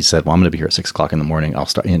 And then he said, well, I'm going to be here at 6 o'clock in the morning. I'll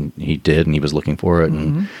start. And he did, and he was looking for it.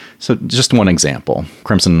 And so just one example.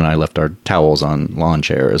 Crimson and I left our towels on lawn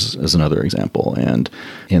chairs as another example. And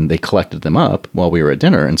they collected them up while we were at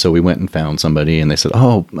dinner. And so we went and found somebody, and they said,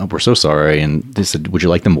 oh, we're so sorry. And they said, would you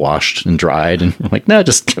like them washed and dried? And we're like, no,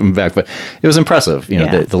 just give them back. But it was impressive.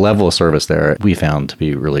 The level of service there we found to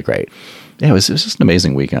be really great. Yeah, it was just an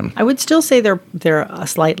amazing weekend. I would still say they're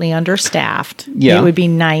slightly understaffed. Yeah. It would be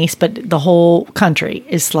nice, but the whole country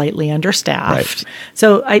is slightly understaffed. Right.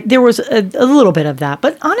 So there was a little bit of that.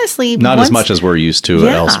 But honestly... Not as much as we're used to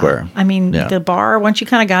elsewhere. I mean, the bar, once you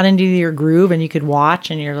kind of got into your groove and you could watch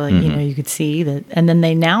and you're like, you could see that. And then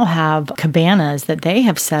they now have cabanas that they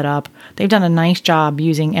have set up. They've done a nice job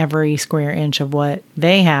using every square inch of what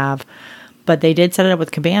they have. But they did set it up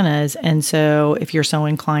with cabanas, and so if you're so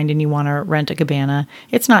inclined and you want to rent a cabana,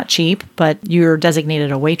 it's not cheap, but you're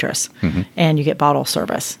designated a waitress, and you get bottle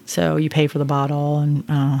service. So you pay for the bottle and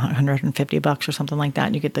 $150 or something like that,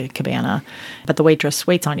 and you get the cabana. But the waitress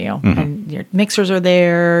waits on you, and your mixers are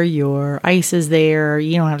there, your ice is there.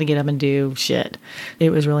 You don't have to get up and do shit. It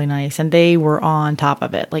was really nice, and they were on top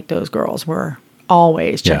of it, like those girls were.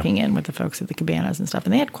 Always checking in with the folks at the cabanas and stuff.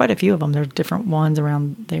 And they had quite a few of them. There were different ones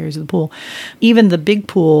around the areas of the pool. Even the big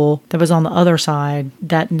pool that was on the other side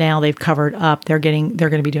that now they've covered up, they're going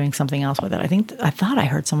to be doing something else with it. I thought I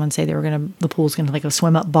heard someone say the pool's going to like a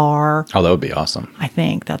swim up bar. Oh, that would be awesome. I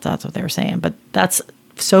think that's what they were saying. But that's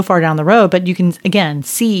so far down the road, but you can, again,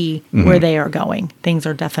 see where they are going. Things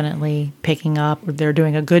are definitely picking up. They're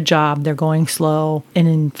doing a good job. They're going slow. And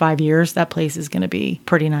in 5 years, that place is going to be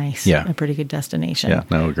pretty nice. Yeah. A pretty good destination. Yeah,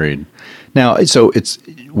 no, agreed. Now, so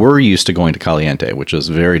we're used to going to Caliente, which is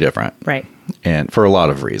very different. Right. And for a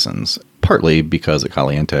lot of reasons. Partly because at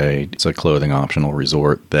Caliente, it's a clothing optional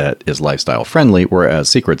resort that is lifestyle friendly, whereas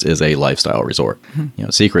Secrets is a lifestyle resort.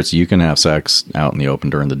 Secrets, you can have sex out in the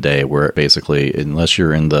open during the day where basically, unless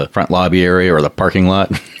you're in the front lobby area or the parking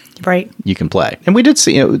lot, right, you can play. And we did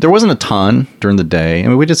see, there wasn't a ton during the day. I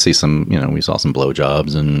mean, we did see some, we saw some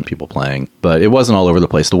blowjobs and people playing, but it wasn't all over the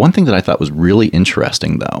place. The one thing that I thought was really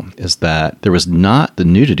interesting, though, is that there was not the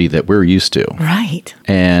nudity that we're used to. Right.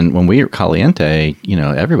 And when we were at Caliente,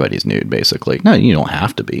 everybody's nude, basically. No, you don't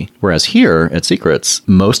have to be. Whereas here at Secrets,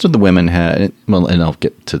 most of the women had, well, and I'll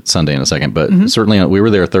get to Sunday in a second, but certainly we were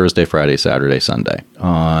there Thursday, Friday, Saturday, Sunday.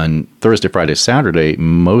 On Thursday, Friday, Saturday,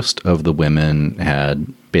 most of the women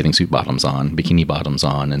had bathing suit bottoms on, bikini bottoms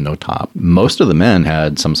on, and no top. Most of the men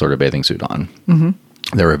had some sort of bathing suit on.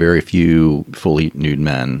 There were very few fully nude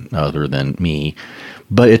men other than me.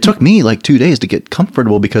 But it took me like 2 days to get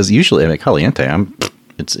comfortable because usually at Caliente,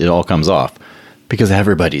 it all comes off. Because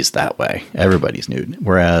everybody's that way. Everybody's nude.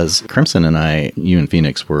 Whereas Crimson and I, you and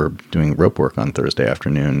Phoenix, were doing rope work on Thursday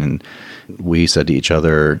afternoon, and we said to each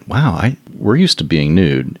other, wow, we're used to being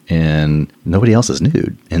nude, and nobody else is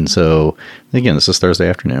nude. And so, again, this is Thursday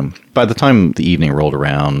afternoon. By the time the evening rolled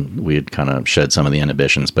around, we had kind of shed some of the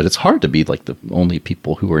inhibitions, but it's hard to be like the only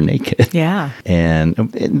people who are naked. Yeah. And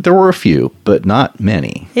there were a few, but not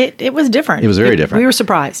many. It was different. It was very different. We were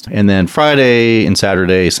surprised. And then Friday and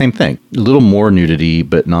Saturday, same thing. A little more nudity,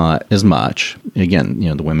 but not as much. Again,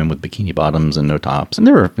 the women with bikini bottoms and no tops. And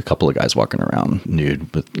there were a couple of guys walking around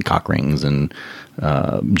nude with cock rings and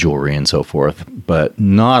jewelry and so forth, but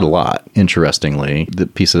not a lot. Interestingly, the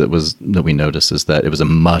piece that we noticed is that it was a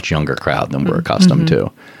much younger crowd than we're accustomed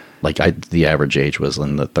to. Like the average age was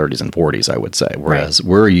in the 30s and 40s, I would say. Whereas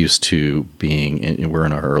we're used to we're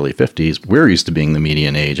in our early 50s. We're used to being the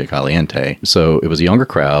median age at Caliente. So it was a younger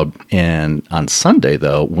crowd. And on Sunday,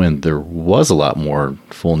 though, when there was a lot more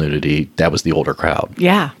full nudity, that was the older crowd.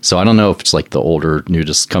 Yeah. So I don't know if it's like the older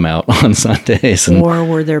nudists come out on Sundays. Or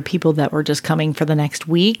were there people that were just coming for the next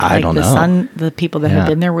week? I don't know. The people that had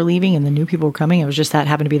been there were leaving and the new people were coming. It was just that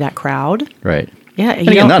happened to be that crowd. Right. Yeah, and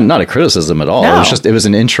again, not a criticism at all. No. It was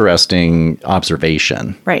an interesting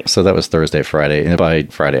observation. Right. So that was Thursday, Friday, and by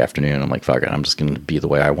Friday afternoon, I'm like, fuck it, I'm just going to be the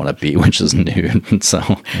way I want to be, which is nude. So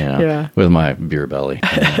with my beer belly,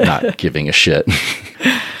 not giving a shit.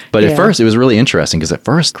 But at first, it was really interesting because at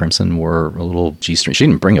first, Crimson wore a little G-string. She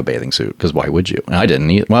didn't bring a bathing suit because why would you? And I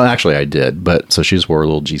didn't either. Well, actually, I did. But so she just wore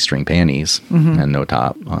little G-string panties and no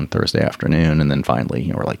top on Thursday afternoon. And then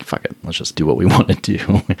finally, we're like, fuck it, let's just do what we want to do.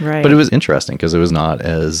 Right. But it was interesting because it was not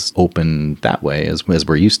as open that way as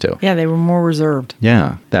we're used to. Yeah, they were more reserved.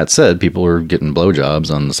 Yeah. That said, people are getting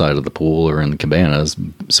blowjobs on the side of the pool or in the cabanas,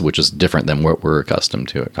 which is different than what we're accustomed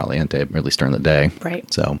to at Caliente, at least during the day.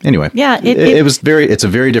 Right. So anyway, it's a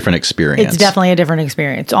very different experience. It's definitely a different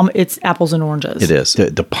experience. It's apples and oranges. It is.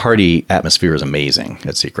 The party atmosphere is amazing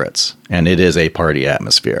at Secrets, and it is a party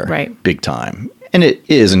atmosphere. Right. Big time. And it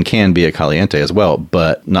is and can be a Caliente as well,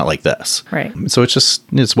 but not like this. Right. So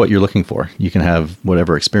it's what you're looking for. You can have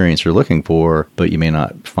whatever experience you're looking for, but you may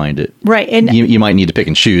not find it. Right. And you might need to pick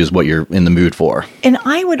and choose what you're in the mood for. And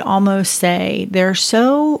I would almost say they're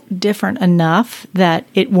so different enough that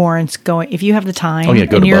it warrants going. If you have the time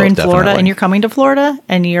and you're in Florida definitely. And you're coming to Florida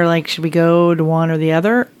and you're like, should we go to one or the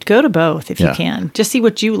other? Go to both if you can. Just see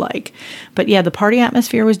what you like. But yeah, the party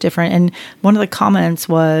atmosphere was different. And one of the comments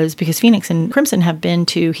was, because Phoenix and Crimson have been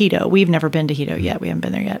to Hito. We've never been to Hito yet. We haven't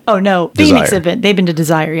been there yet. Oh, no. Phoenix have been. They've been to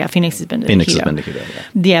Desire. Yeah, Phoenix has been to Hito.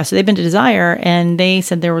 Yeah, so they've been to Desire, and they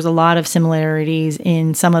said there was a lot of similarities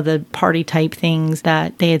in some of the party type things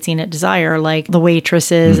that they had seen at Desire, like the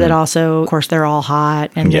waitresses that also, of course, they're all hot,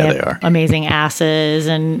 and they have amazing asses,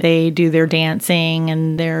 and they do their dancing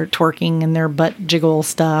and their twerking and their butt jiggle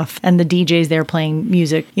stuff, and the DJs there playing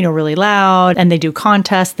music, really loud, and they do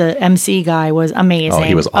contests. The MC guy was amazing. Oh,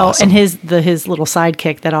 he was awesome. And his little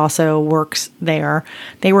sidekick that also works there.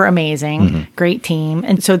 They were amazing. Great team.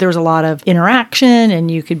 And so there was a lot of interaction, and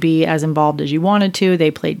you could be as involved as you wanted to.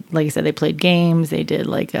 They played, like I said, they played games. They did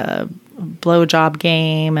like a blowjob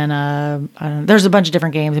game and there's a bunch of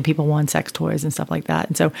different games, and people won sex toys and stuff like that.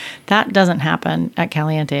 And so that doesn't happen at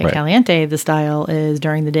Caliente. At Caliente, the style is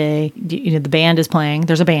during the day, the band is playing.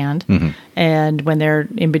 There's a band, and when they're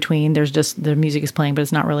in between, there's just the music is playing, but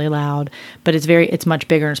it's not really loud. But it's much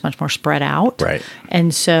bigger and it's much more spread out. Right.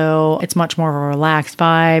 And so it's much more of a relaxed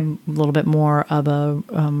vibe, a little bit more of a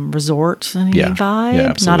resort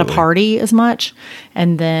vibe, not a party as much.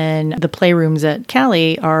 And then the playrooms at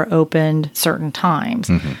Cali are opened certain times.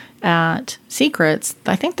 At Secrets,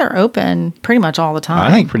 I think they're open pretty much all the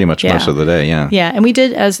time. I think pretty much most of the day, yeah. Yeah, and we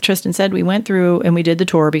did, as Tristan said, we went through and we did the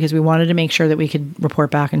tour because we wanted to make sure that we could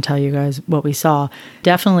report back and tell you guys what we saw.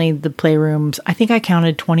 Definitely the playrooms, I think I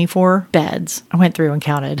counted 24 beds. I went through and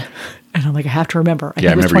counted. And I'm like, I have to remember. I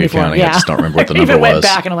remember you counting. I just don't remember what the number was. I went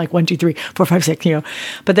back and I'm like, 1, 2, 3, 4, 5, 6,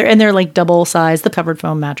 But they're like double size, the covered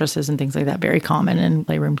foam mattresses and things like that. Very common in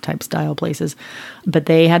playroom type style places. But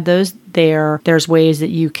they had those there. There's ways that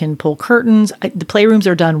you can pull curtains. The playrooms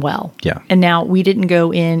are done well. Yeah. And now we didn't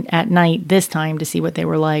go in at night this time to see what they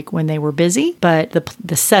were like when they were busy, but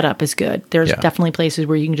the setup is good. There's definitely places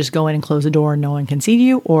where you can just go in and close the door and no one can see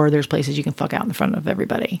you, or there's places you can fuck out in front of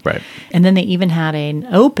everybody. Right. And then they even had an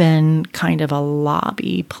open kind of a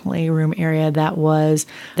lobby playroom area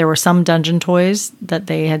there were some dungeon toys that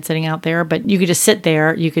they had sitting out there, but you could just sit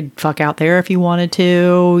there. You could fuck out there if you wanted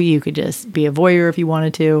to. You could just be a voyeur if you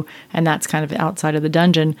wanted to. And And that's kind of outside of the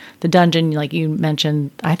dungeon. The dungeon, like you mentioned,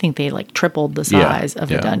 I think they like tripled the size of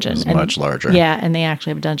the dungeon. It's much larger. Yeah, and they actually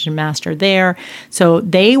have a dungeon master there. So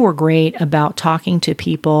they were great about talking to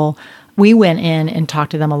people. We went in and talked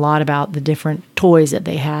to them a lot about the different toys that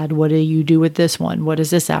they had. What do you do with this one? What is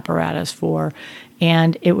this apparatus for?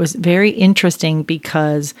 And it was very interesting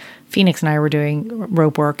because Phoenix and I were doing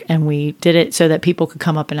rope work, and we did it so that people could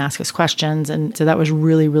come up and ask us questions. And so that was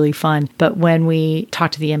really, really fun. But when we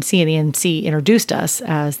talked to the MC, and the MC introduced us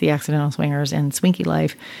as the Accidental Swingers and Swinky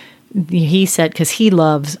Life, he said, because he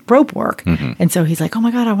loves rope work. And so he's like, oh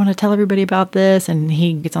my God, I want to tell everybody about this. And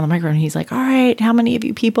he gets on the microphone and he's like, all right, how many of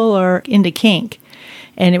you people are into kink?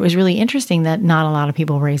 And it was really interesting that not a lot of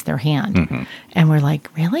people raised their hand. And we're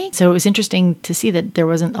like, really? So it was interesting to see that there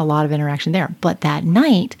wasn't a lot of interaction there. But that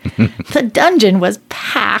night, the dungeon was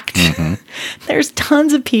packed. There's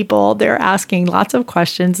tons of people. They're asking lots of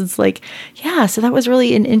questions. It's like, yeah, so that was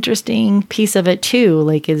really an interesting piece of it too.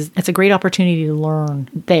 Like, it's a great opportunity to learn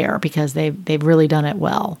there because they've really done it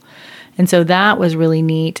well. And so that was really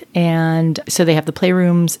neat. And so they have the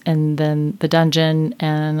playrooms and then the dungeon,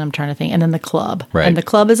 and I'm trying to think, and then the club. Right. And the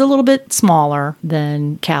club is a little bit smaller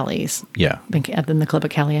than Cali's. Yeah. Than the club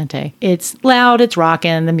at Caliente. It's loud, it's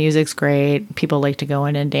rocking, the music's great. People like to go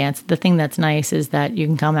in and dance. The thing that's nice is that you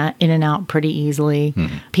can come in and out pretty easily.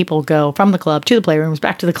 People go from the club to the playrooms,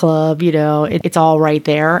 back to the club, it's all right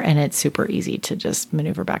there, and it's super easy to just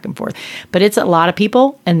maneuver back and forth. But it's a lot of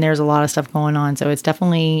people, and there's a lot of stuff going on. So it's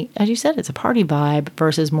definitely, as you said, it's a party vibe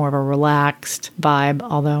versus more of a relaxed vibe,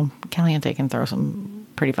 although Caliente can throw some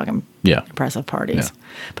pretty fucking impressive parties. Yeah.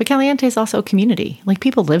 But Caliente is also a community. Like,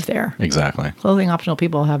 people live there. Exactly. Clothing optional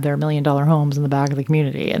people have their $1 million homes in the back of the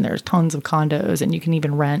community, and there's tons of condos, and you can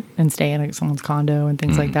even rent and stay in someone's condo and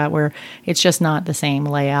things like that, where it's just not the same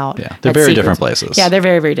layout. Yeah, they're very different places. Yeah, they're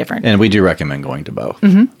very, very different. And we do recommend going to both.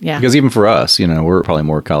 Yeah. Because even for us, we're probably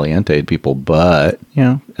more Caliente people, but,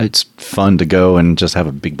 it's fun to go and just have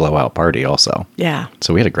a big blowout party also. Yeah.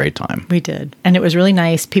 So we had a great time. We did. And it was really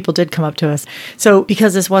nice. People did come up to us. So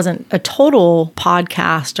because this wasn't a total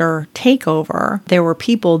podcaster takeover, there were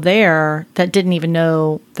people there that didn't even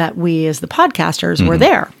know that we as the podcasters were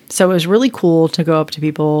there. So it was really cool to go up to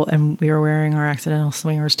people, and we were wearing our Accidental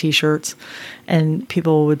Swingers t-shirts, and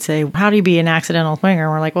people would say, how do you be an accidental swinger?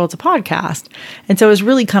 And we're like, well, it's a podcast. And so it was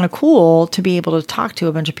really kind of cool to be able to talk to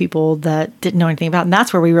a bunch of people that didn't know anything about it. And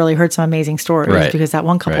that's where we really heard some amazing stories, because that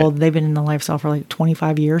one couple, they've been in the lifestyle for like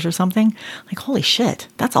 25 years or something. Like, holy shit,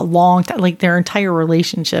 that's a long time. Like, their entire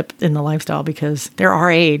relationship in the lifestyle, because they're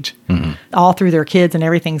our age, all through their kids and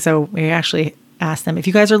everything. So we actually asked them, if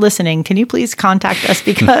you guys are listening, can you please contact us,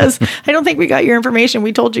 because I don't think we got your information.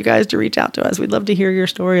 We told you guys to reach out to us. We'd love to hear your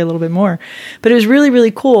story a little bit more. But it was really, really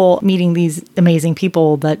cool meeting these amazing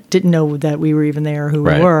people that didn't know that we were even there, who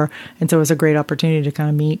we were. And so it was a great opportunity to kind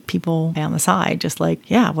of meet people on the side, just like,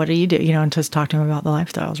 yeah, what do you do? And just talk to them about the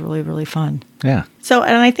lifestyle. It was really, really fun. Yeah. So,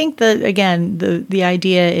 and I think that, again, the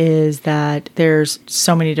idea is that there's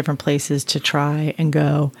so many different places to try and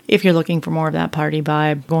go. If you're looking for more of that party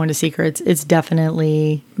vibe, going to Secrets, it's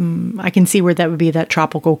definitely, I can see where that would be that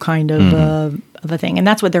tropical kind of a thing. And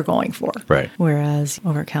that's what they're going for. Right. Whereas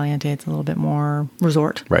over at Caliente, it's a little bit more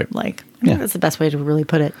resort. Right. Like, I think that's the best way to really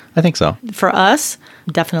put it. I think so. For us,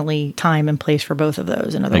 definitely time and place for both of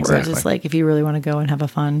those. In other words, it's like, if you really want to go and have a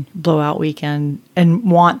fun blowout weekend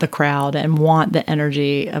and want the crowd and want the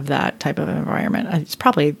energy of that type of environment, it's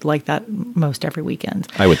probably like that most every weekend.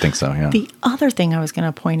 I would think so, yeah. The other thing I was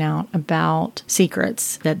going to point out about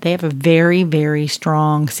Secrets, that they have a very, very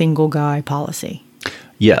strong single guy policy.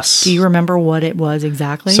 Yes. Do you remember what it was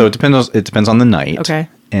exactly? So it depends on the night. Okay.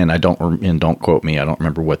 And don't quote me, I don't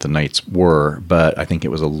remember what the nights were, but I think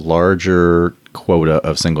it was a larger quota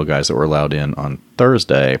of single guys that were allowed in on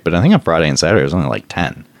Thursday. But I think on Friday and Saturday it was only like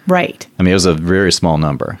 10. Right. I mean, it was a very small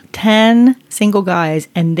number. 10 single guys,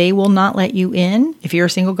 and they will not let you in, if you're a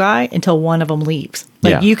single guy, until one of them leaves.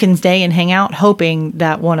 Like, you can stay and hang out hoping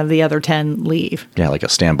that one of the other 10 leave. Yeah, like a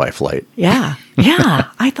standby flight. Yeah. Yeah.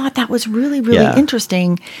 I thought that was really, really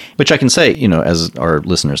interesting. Which I can say, as our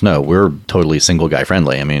listeners know, we're totally single guy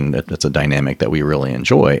friendly. I mean, it's a dynamic that we really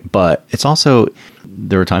enjoy. But it's also,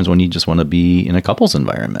 there are times when you just want to be in a couples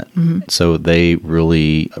environment. So they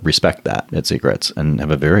really respect that at Secrets and have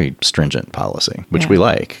a very stringent policy, which we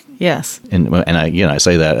like. Yes. And I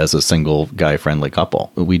say that as a single guy friendly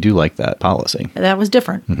couple. We do like that policy. That was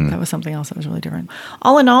different. That was something else that was really different.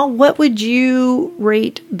 All in all, what would you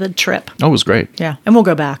rate the trip? Oh, it was great. Yeah. And we'll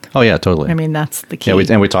go back. Oh, yeah, totally. I mean, that's the key. Yeah,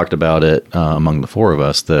 and we talked about it among the four of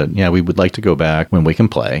us that, we would like to go back when we can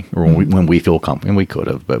play, or when we feel comfortable. And we could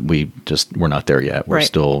have, but we're not there yet. We're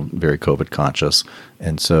still very COVID conscious.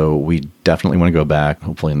 And so we definitely want to go back,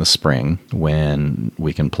 hopefully in the spring, when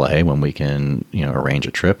we can play, when we can, arrange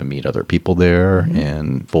a trip and meet other people there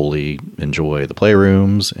and fully enjoy the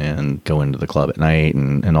playrooms and go into the club at night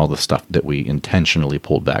and all the stuff that we intentionally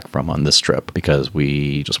pulled back from on this trip because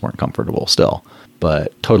we just weren't comfortable still.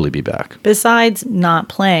 But totally be back. Besides not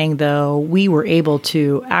playing, though, we were able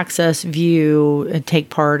to access, view, and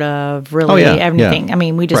take part of really everything. Yeah. I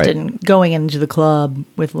mean, we just didn't going into the club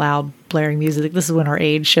with loud blaring music. This is when our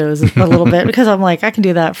age shows a little bit because I'm like, I can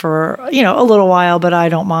do that for, a little while, but I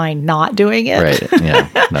don't mind not doing it. Right.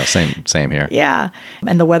 Yeah. No, same here. Yeah.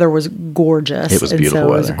 And the weather was gorgeous. It was beautiful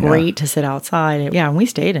weather. It was great to sit outside. And we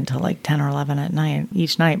stayed until like 10 or 11 at night.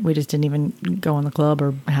 Each night, we just didn't even go in the club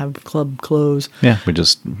or have club clothes. Yeah. We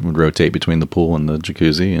just would rotate between the pool and the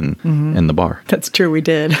jacuzzi and the bar. That's true. We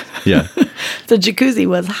did. Yeah. The jacuzzi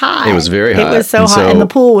was hot. It was very hot. It was so hot. And the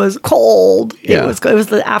pool was cold. Yeah. It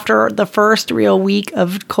was after the first real week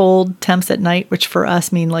of cold temps at night, which for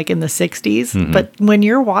us mean like in the 60s. Mm-hmm. But when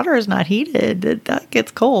your water is not heated, that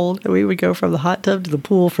gets cold. We would go from the hot tub to the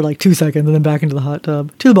pool for like 2 seconds and then back into the hot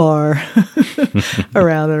tub to the bar,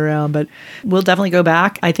 around and around. But we'll definitely go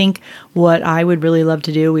back. I think what I would really love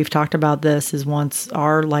to do, we've talked about this, is once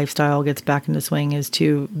our lifestyle gets back into swing, is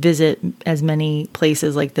to visit as many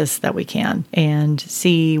places like this that we can and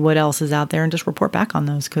see what else is out there and just report back on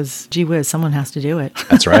those because, gee whiz, someone has to do it.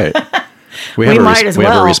 That's right. We have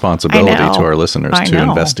a responsibility to our listeners to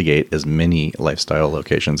investigate as many lifestyle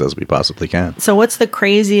locations as we possibly can. So what's the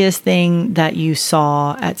craziest thing that you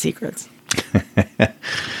saw at Secrets?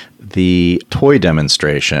 The toy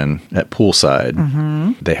demonstration at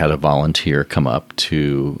Poolside, they had a volunteer come up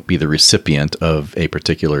to be the recipient of a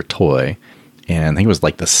particular toy. And I think it was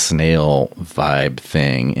like the snail vibe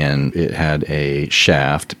thing, and it had a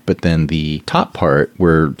shaft, but then the top part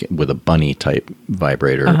with a bunny type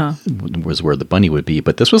vibrator was where the bunny would be.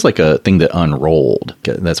 But this was like a thing that unrolled.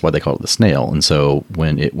 That's why they call it the snail. And so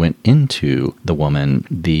when it went into the woman,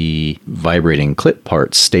 the vibrating clip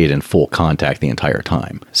part stayed in full contact the entire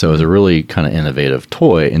time. So it was a really kind of innovative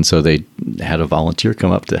toy. And so they had a volunteer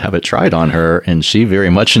come up to have it tried on her, and she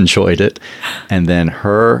very much enjoyed it. And then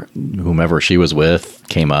whomever she was with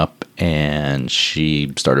came up and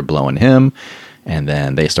she started blowing him, and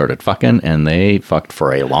then they started fucking, and they fucked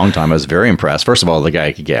for a long time. I was very impressed. First of all, the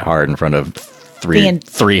guy could get hard in front of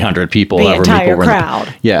 300 people. The entire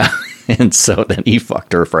crowd. Yeah. And so then he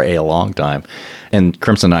fucked her for a long time. And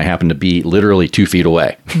Crimson and I happened to be literally 2 feet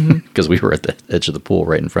away because we were at the edge of the pool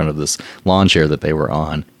right in front of this lawn chair that they were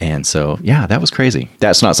on. And so, yeah, that was crazy.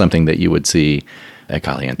 That's not something that you would see at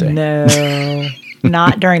Caliente. No.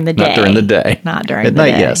 Not during the day. Not during the day. Not during at the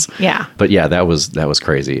night, day. Yes. Yeah. But yeah, that was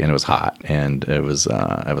crazy, and it was hot, and it was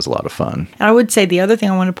a lot of fun. And I would say the other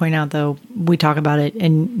thing I want to point out, though, we talk about it,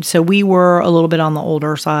 and so we were a little bit on the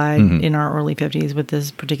older side in our early 50s with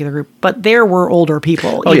this particular group, but there were older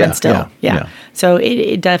people still. Yeah. So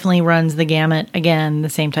it definitely runs the gamut. Again, the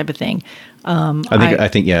same type of thing. I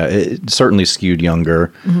think it certainly skewed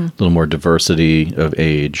younger, a little more diversity of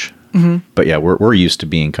age. But yeah, we're used to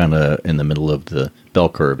being kind of in the middle of the bell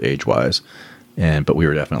curve age-wise, but we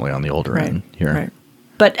were definitely on the older end here. Right.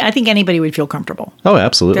 But I think anybody would feel comfortable. Oh,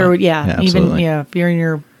 absolutely. Absolutely. Even if you're in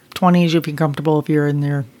your 20s, you'd be comfortable. If you're in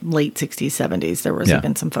their late 60s, 70s, there was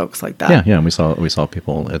even some folks like that. Yeah, and we saw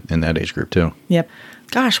people in that age group too. Yep.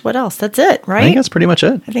 Gosh, what else? That's it, right? I think that's pretty much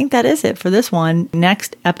it. I think that is it for this one.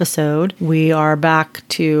 Next episode, we are back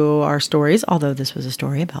to our stories, although this was a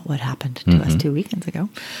story about what happened to us 2 weekends ago.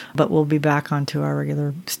 But we'll be back onto our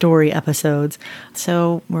regular story episodes.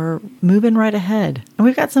 So we're moving right ahead. And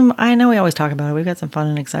we've got I know we always talk about it, we've got some fun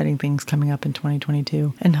and exciting things coming up in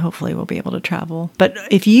 2022. And hopefully we'll be able to travel. But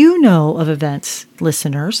if you know of events,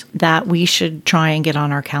 listeners, that we should try and get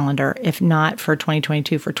on our calendar, if not for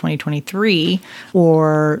 2022, for 2023,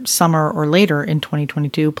 or summer or later in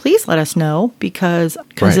 2022, please let us know because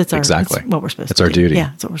it's what we're supposed to do. It's our duty.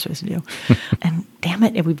 Yeah, it's what we're supposed to do. And damn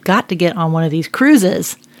it, we've got to get on one of these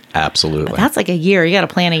cruises. Absolutely. But that's like a year. You got to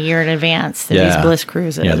plan a year in advance to these Bliss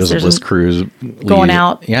cruises. Yeah, there's a Bliss cruise going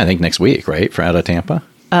out. Yeah, I think next week, right? Out of Tampa?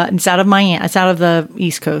 It's out of Miami. It's out of the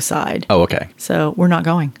East Coast side. Oh, okay. So we're not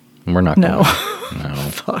going. We're not going. No.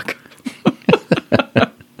 Fuck.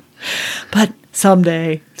 But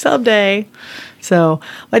someday. So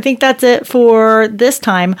I think that's it for this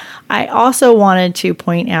time. I also wanted to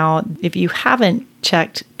point out, if you haven't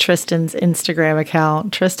checked Tristan's Instagram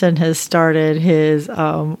account, Tristan has started his,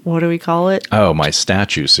 what do we call it? Oh, my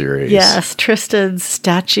statue series. Yes, Tristan's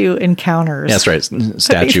Statue Encounters. That's right,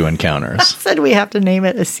 Statue Encounters. I said we have to name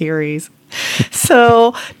it a series.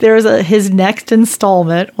 So there's his next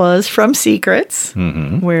installment was from Secrets,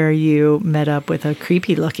 where you met up with a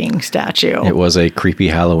creepy looking statue. It was a creepy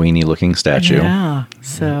Halloween-y looking statue. Yeah.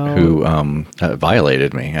 So who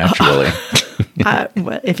violated me, actually.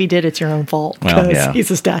 If he did, it's your own fault because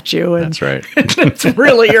he's a statue. And that's right. It's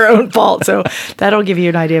really your own fault. So that'll give you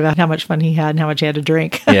an idea about how much fun he had and how much he had to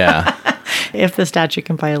drink. Yeah. If the statue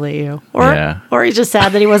can violate you. Or he's just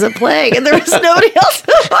sad that he wasn't playing and there was nobody else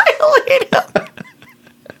to violate him.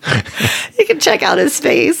 You can check out his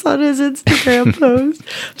face on his Instagram post.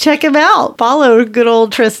 Check him out. Follow good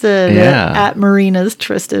old Tristan at Marina's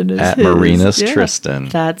Tristan. Tristan.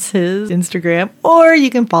 That's his Instagram. Or you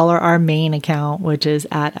can follow our main account, which is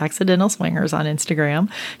at Accidental Swingers on Instagram.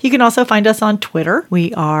 You can also find us on Twitter.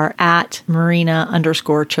 We are at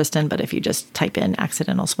Marina_Tristan, but if you just type in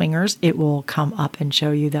Accidental Swingers, it will come up and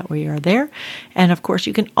show you that we are there. And of course,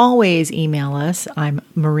 you can always email us. I'm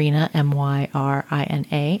Marina,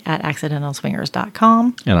 Myrina, at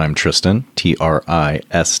accidentalswingers.com. And I'm Tristan, Tristan, at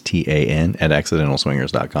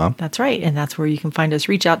accidentalswingers.com. That's right. And that's where you can find us.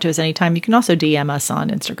 Reach out to us anytime. You can also DM us on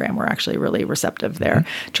Instagram. We're actually really receptive there.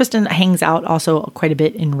 Tristan hangs out also quite a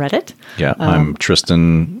bit in Reddit. Yeah, I'm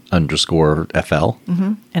Tristan_FL.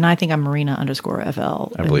 And I think I'm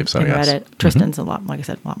Marina_FL. I believe so, yes. Reddit. Tristan's a lot, like I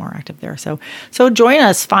said, a lot more active there. So join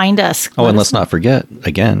us, find us. Oh, and let's not forget,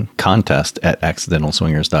 again, contest at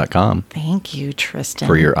accidentalswingers.com. Thank you, Tristan.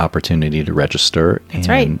 For your opportunity to register. That's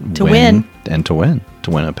right. To win. And to win.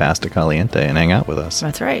 To win a Pasta Caliente and hang out with us.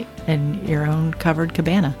 That's right. And your own covered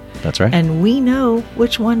cabana. That's right. And we know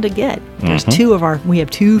which one to get. There's we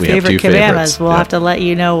have two favorite cabanas. We'll have to let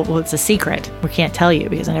you know. Well, it's a secret. We can't tell you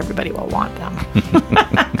because then everybody will want them.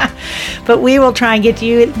 But we will try and get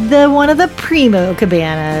you one of the primo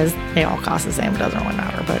cabanas. They all cost the same. It doesn't really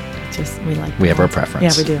matter, but we have our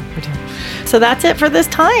preference. Yeah, we do. So that's it for this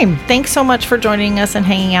time. Thanks so much for joining us and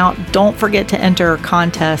hanging out. Don't forget to enter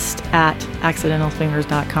contest at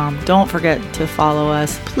accidentalswingers.com. Don't forget to follow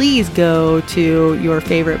us. Please go to your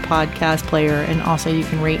favorite podcast player, and also you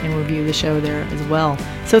can rate and review the show there as well.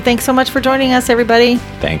 So thanks so much for joining us, everybody.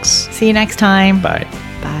 Thanks. See you next time. Bye.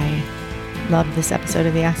 Bye. Love this episode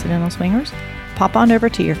of The Accidental Swingers? Pop on over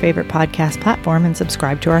to your favorite podcast platform and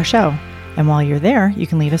subscribe to our show. And while you're there, you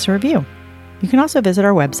can leave us a review. You can also visit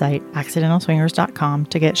our website, accidentalswingers.com,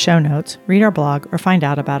 to get show notes, read our blog, or find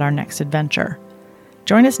out about our next adventure.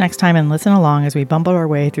 Join us next time and listen along as we bumble our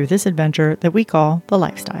way through this adventure that we call the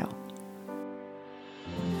lifestyle.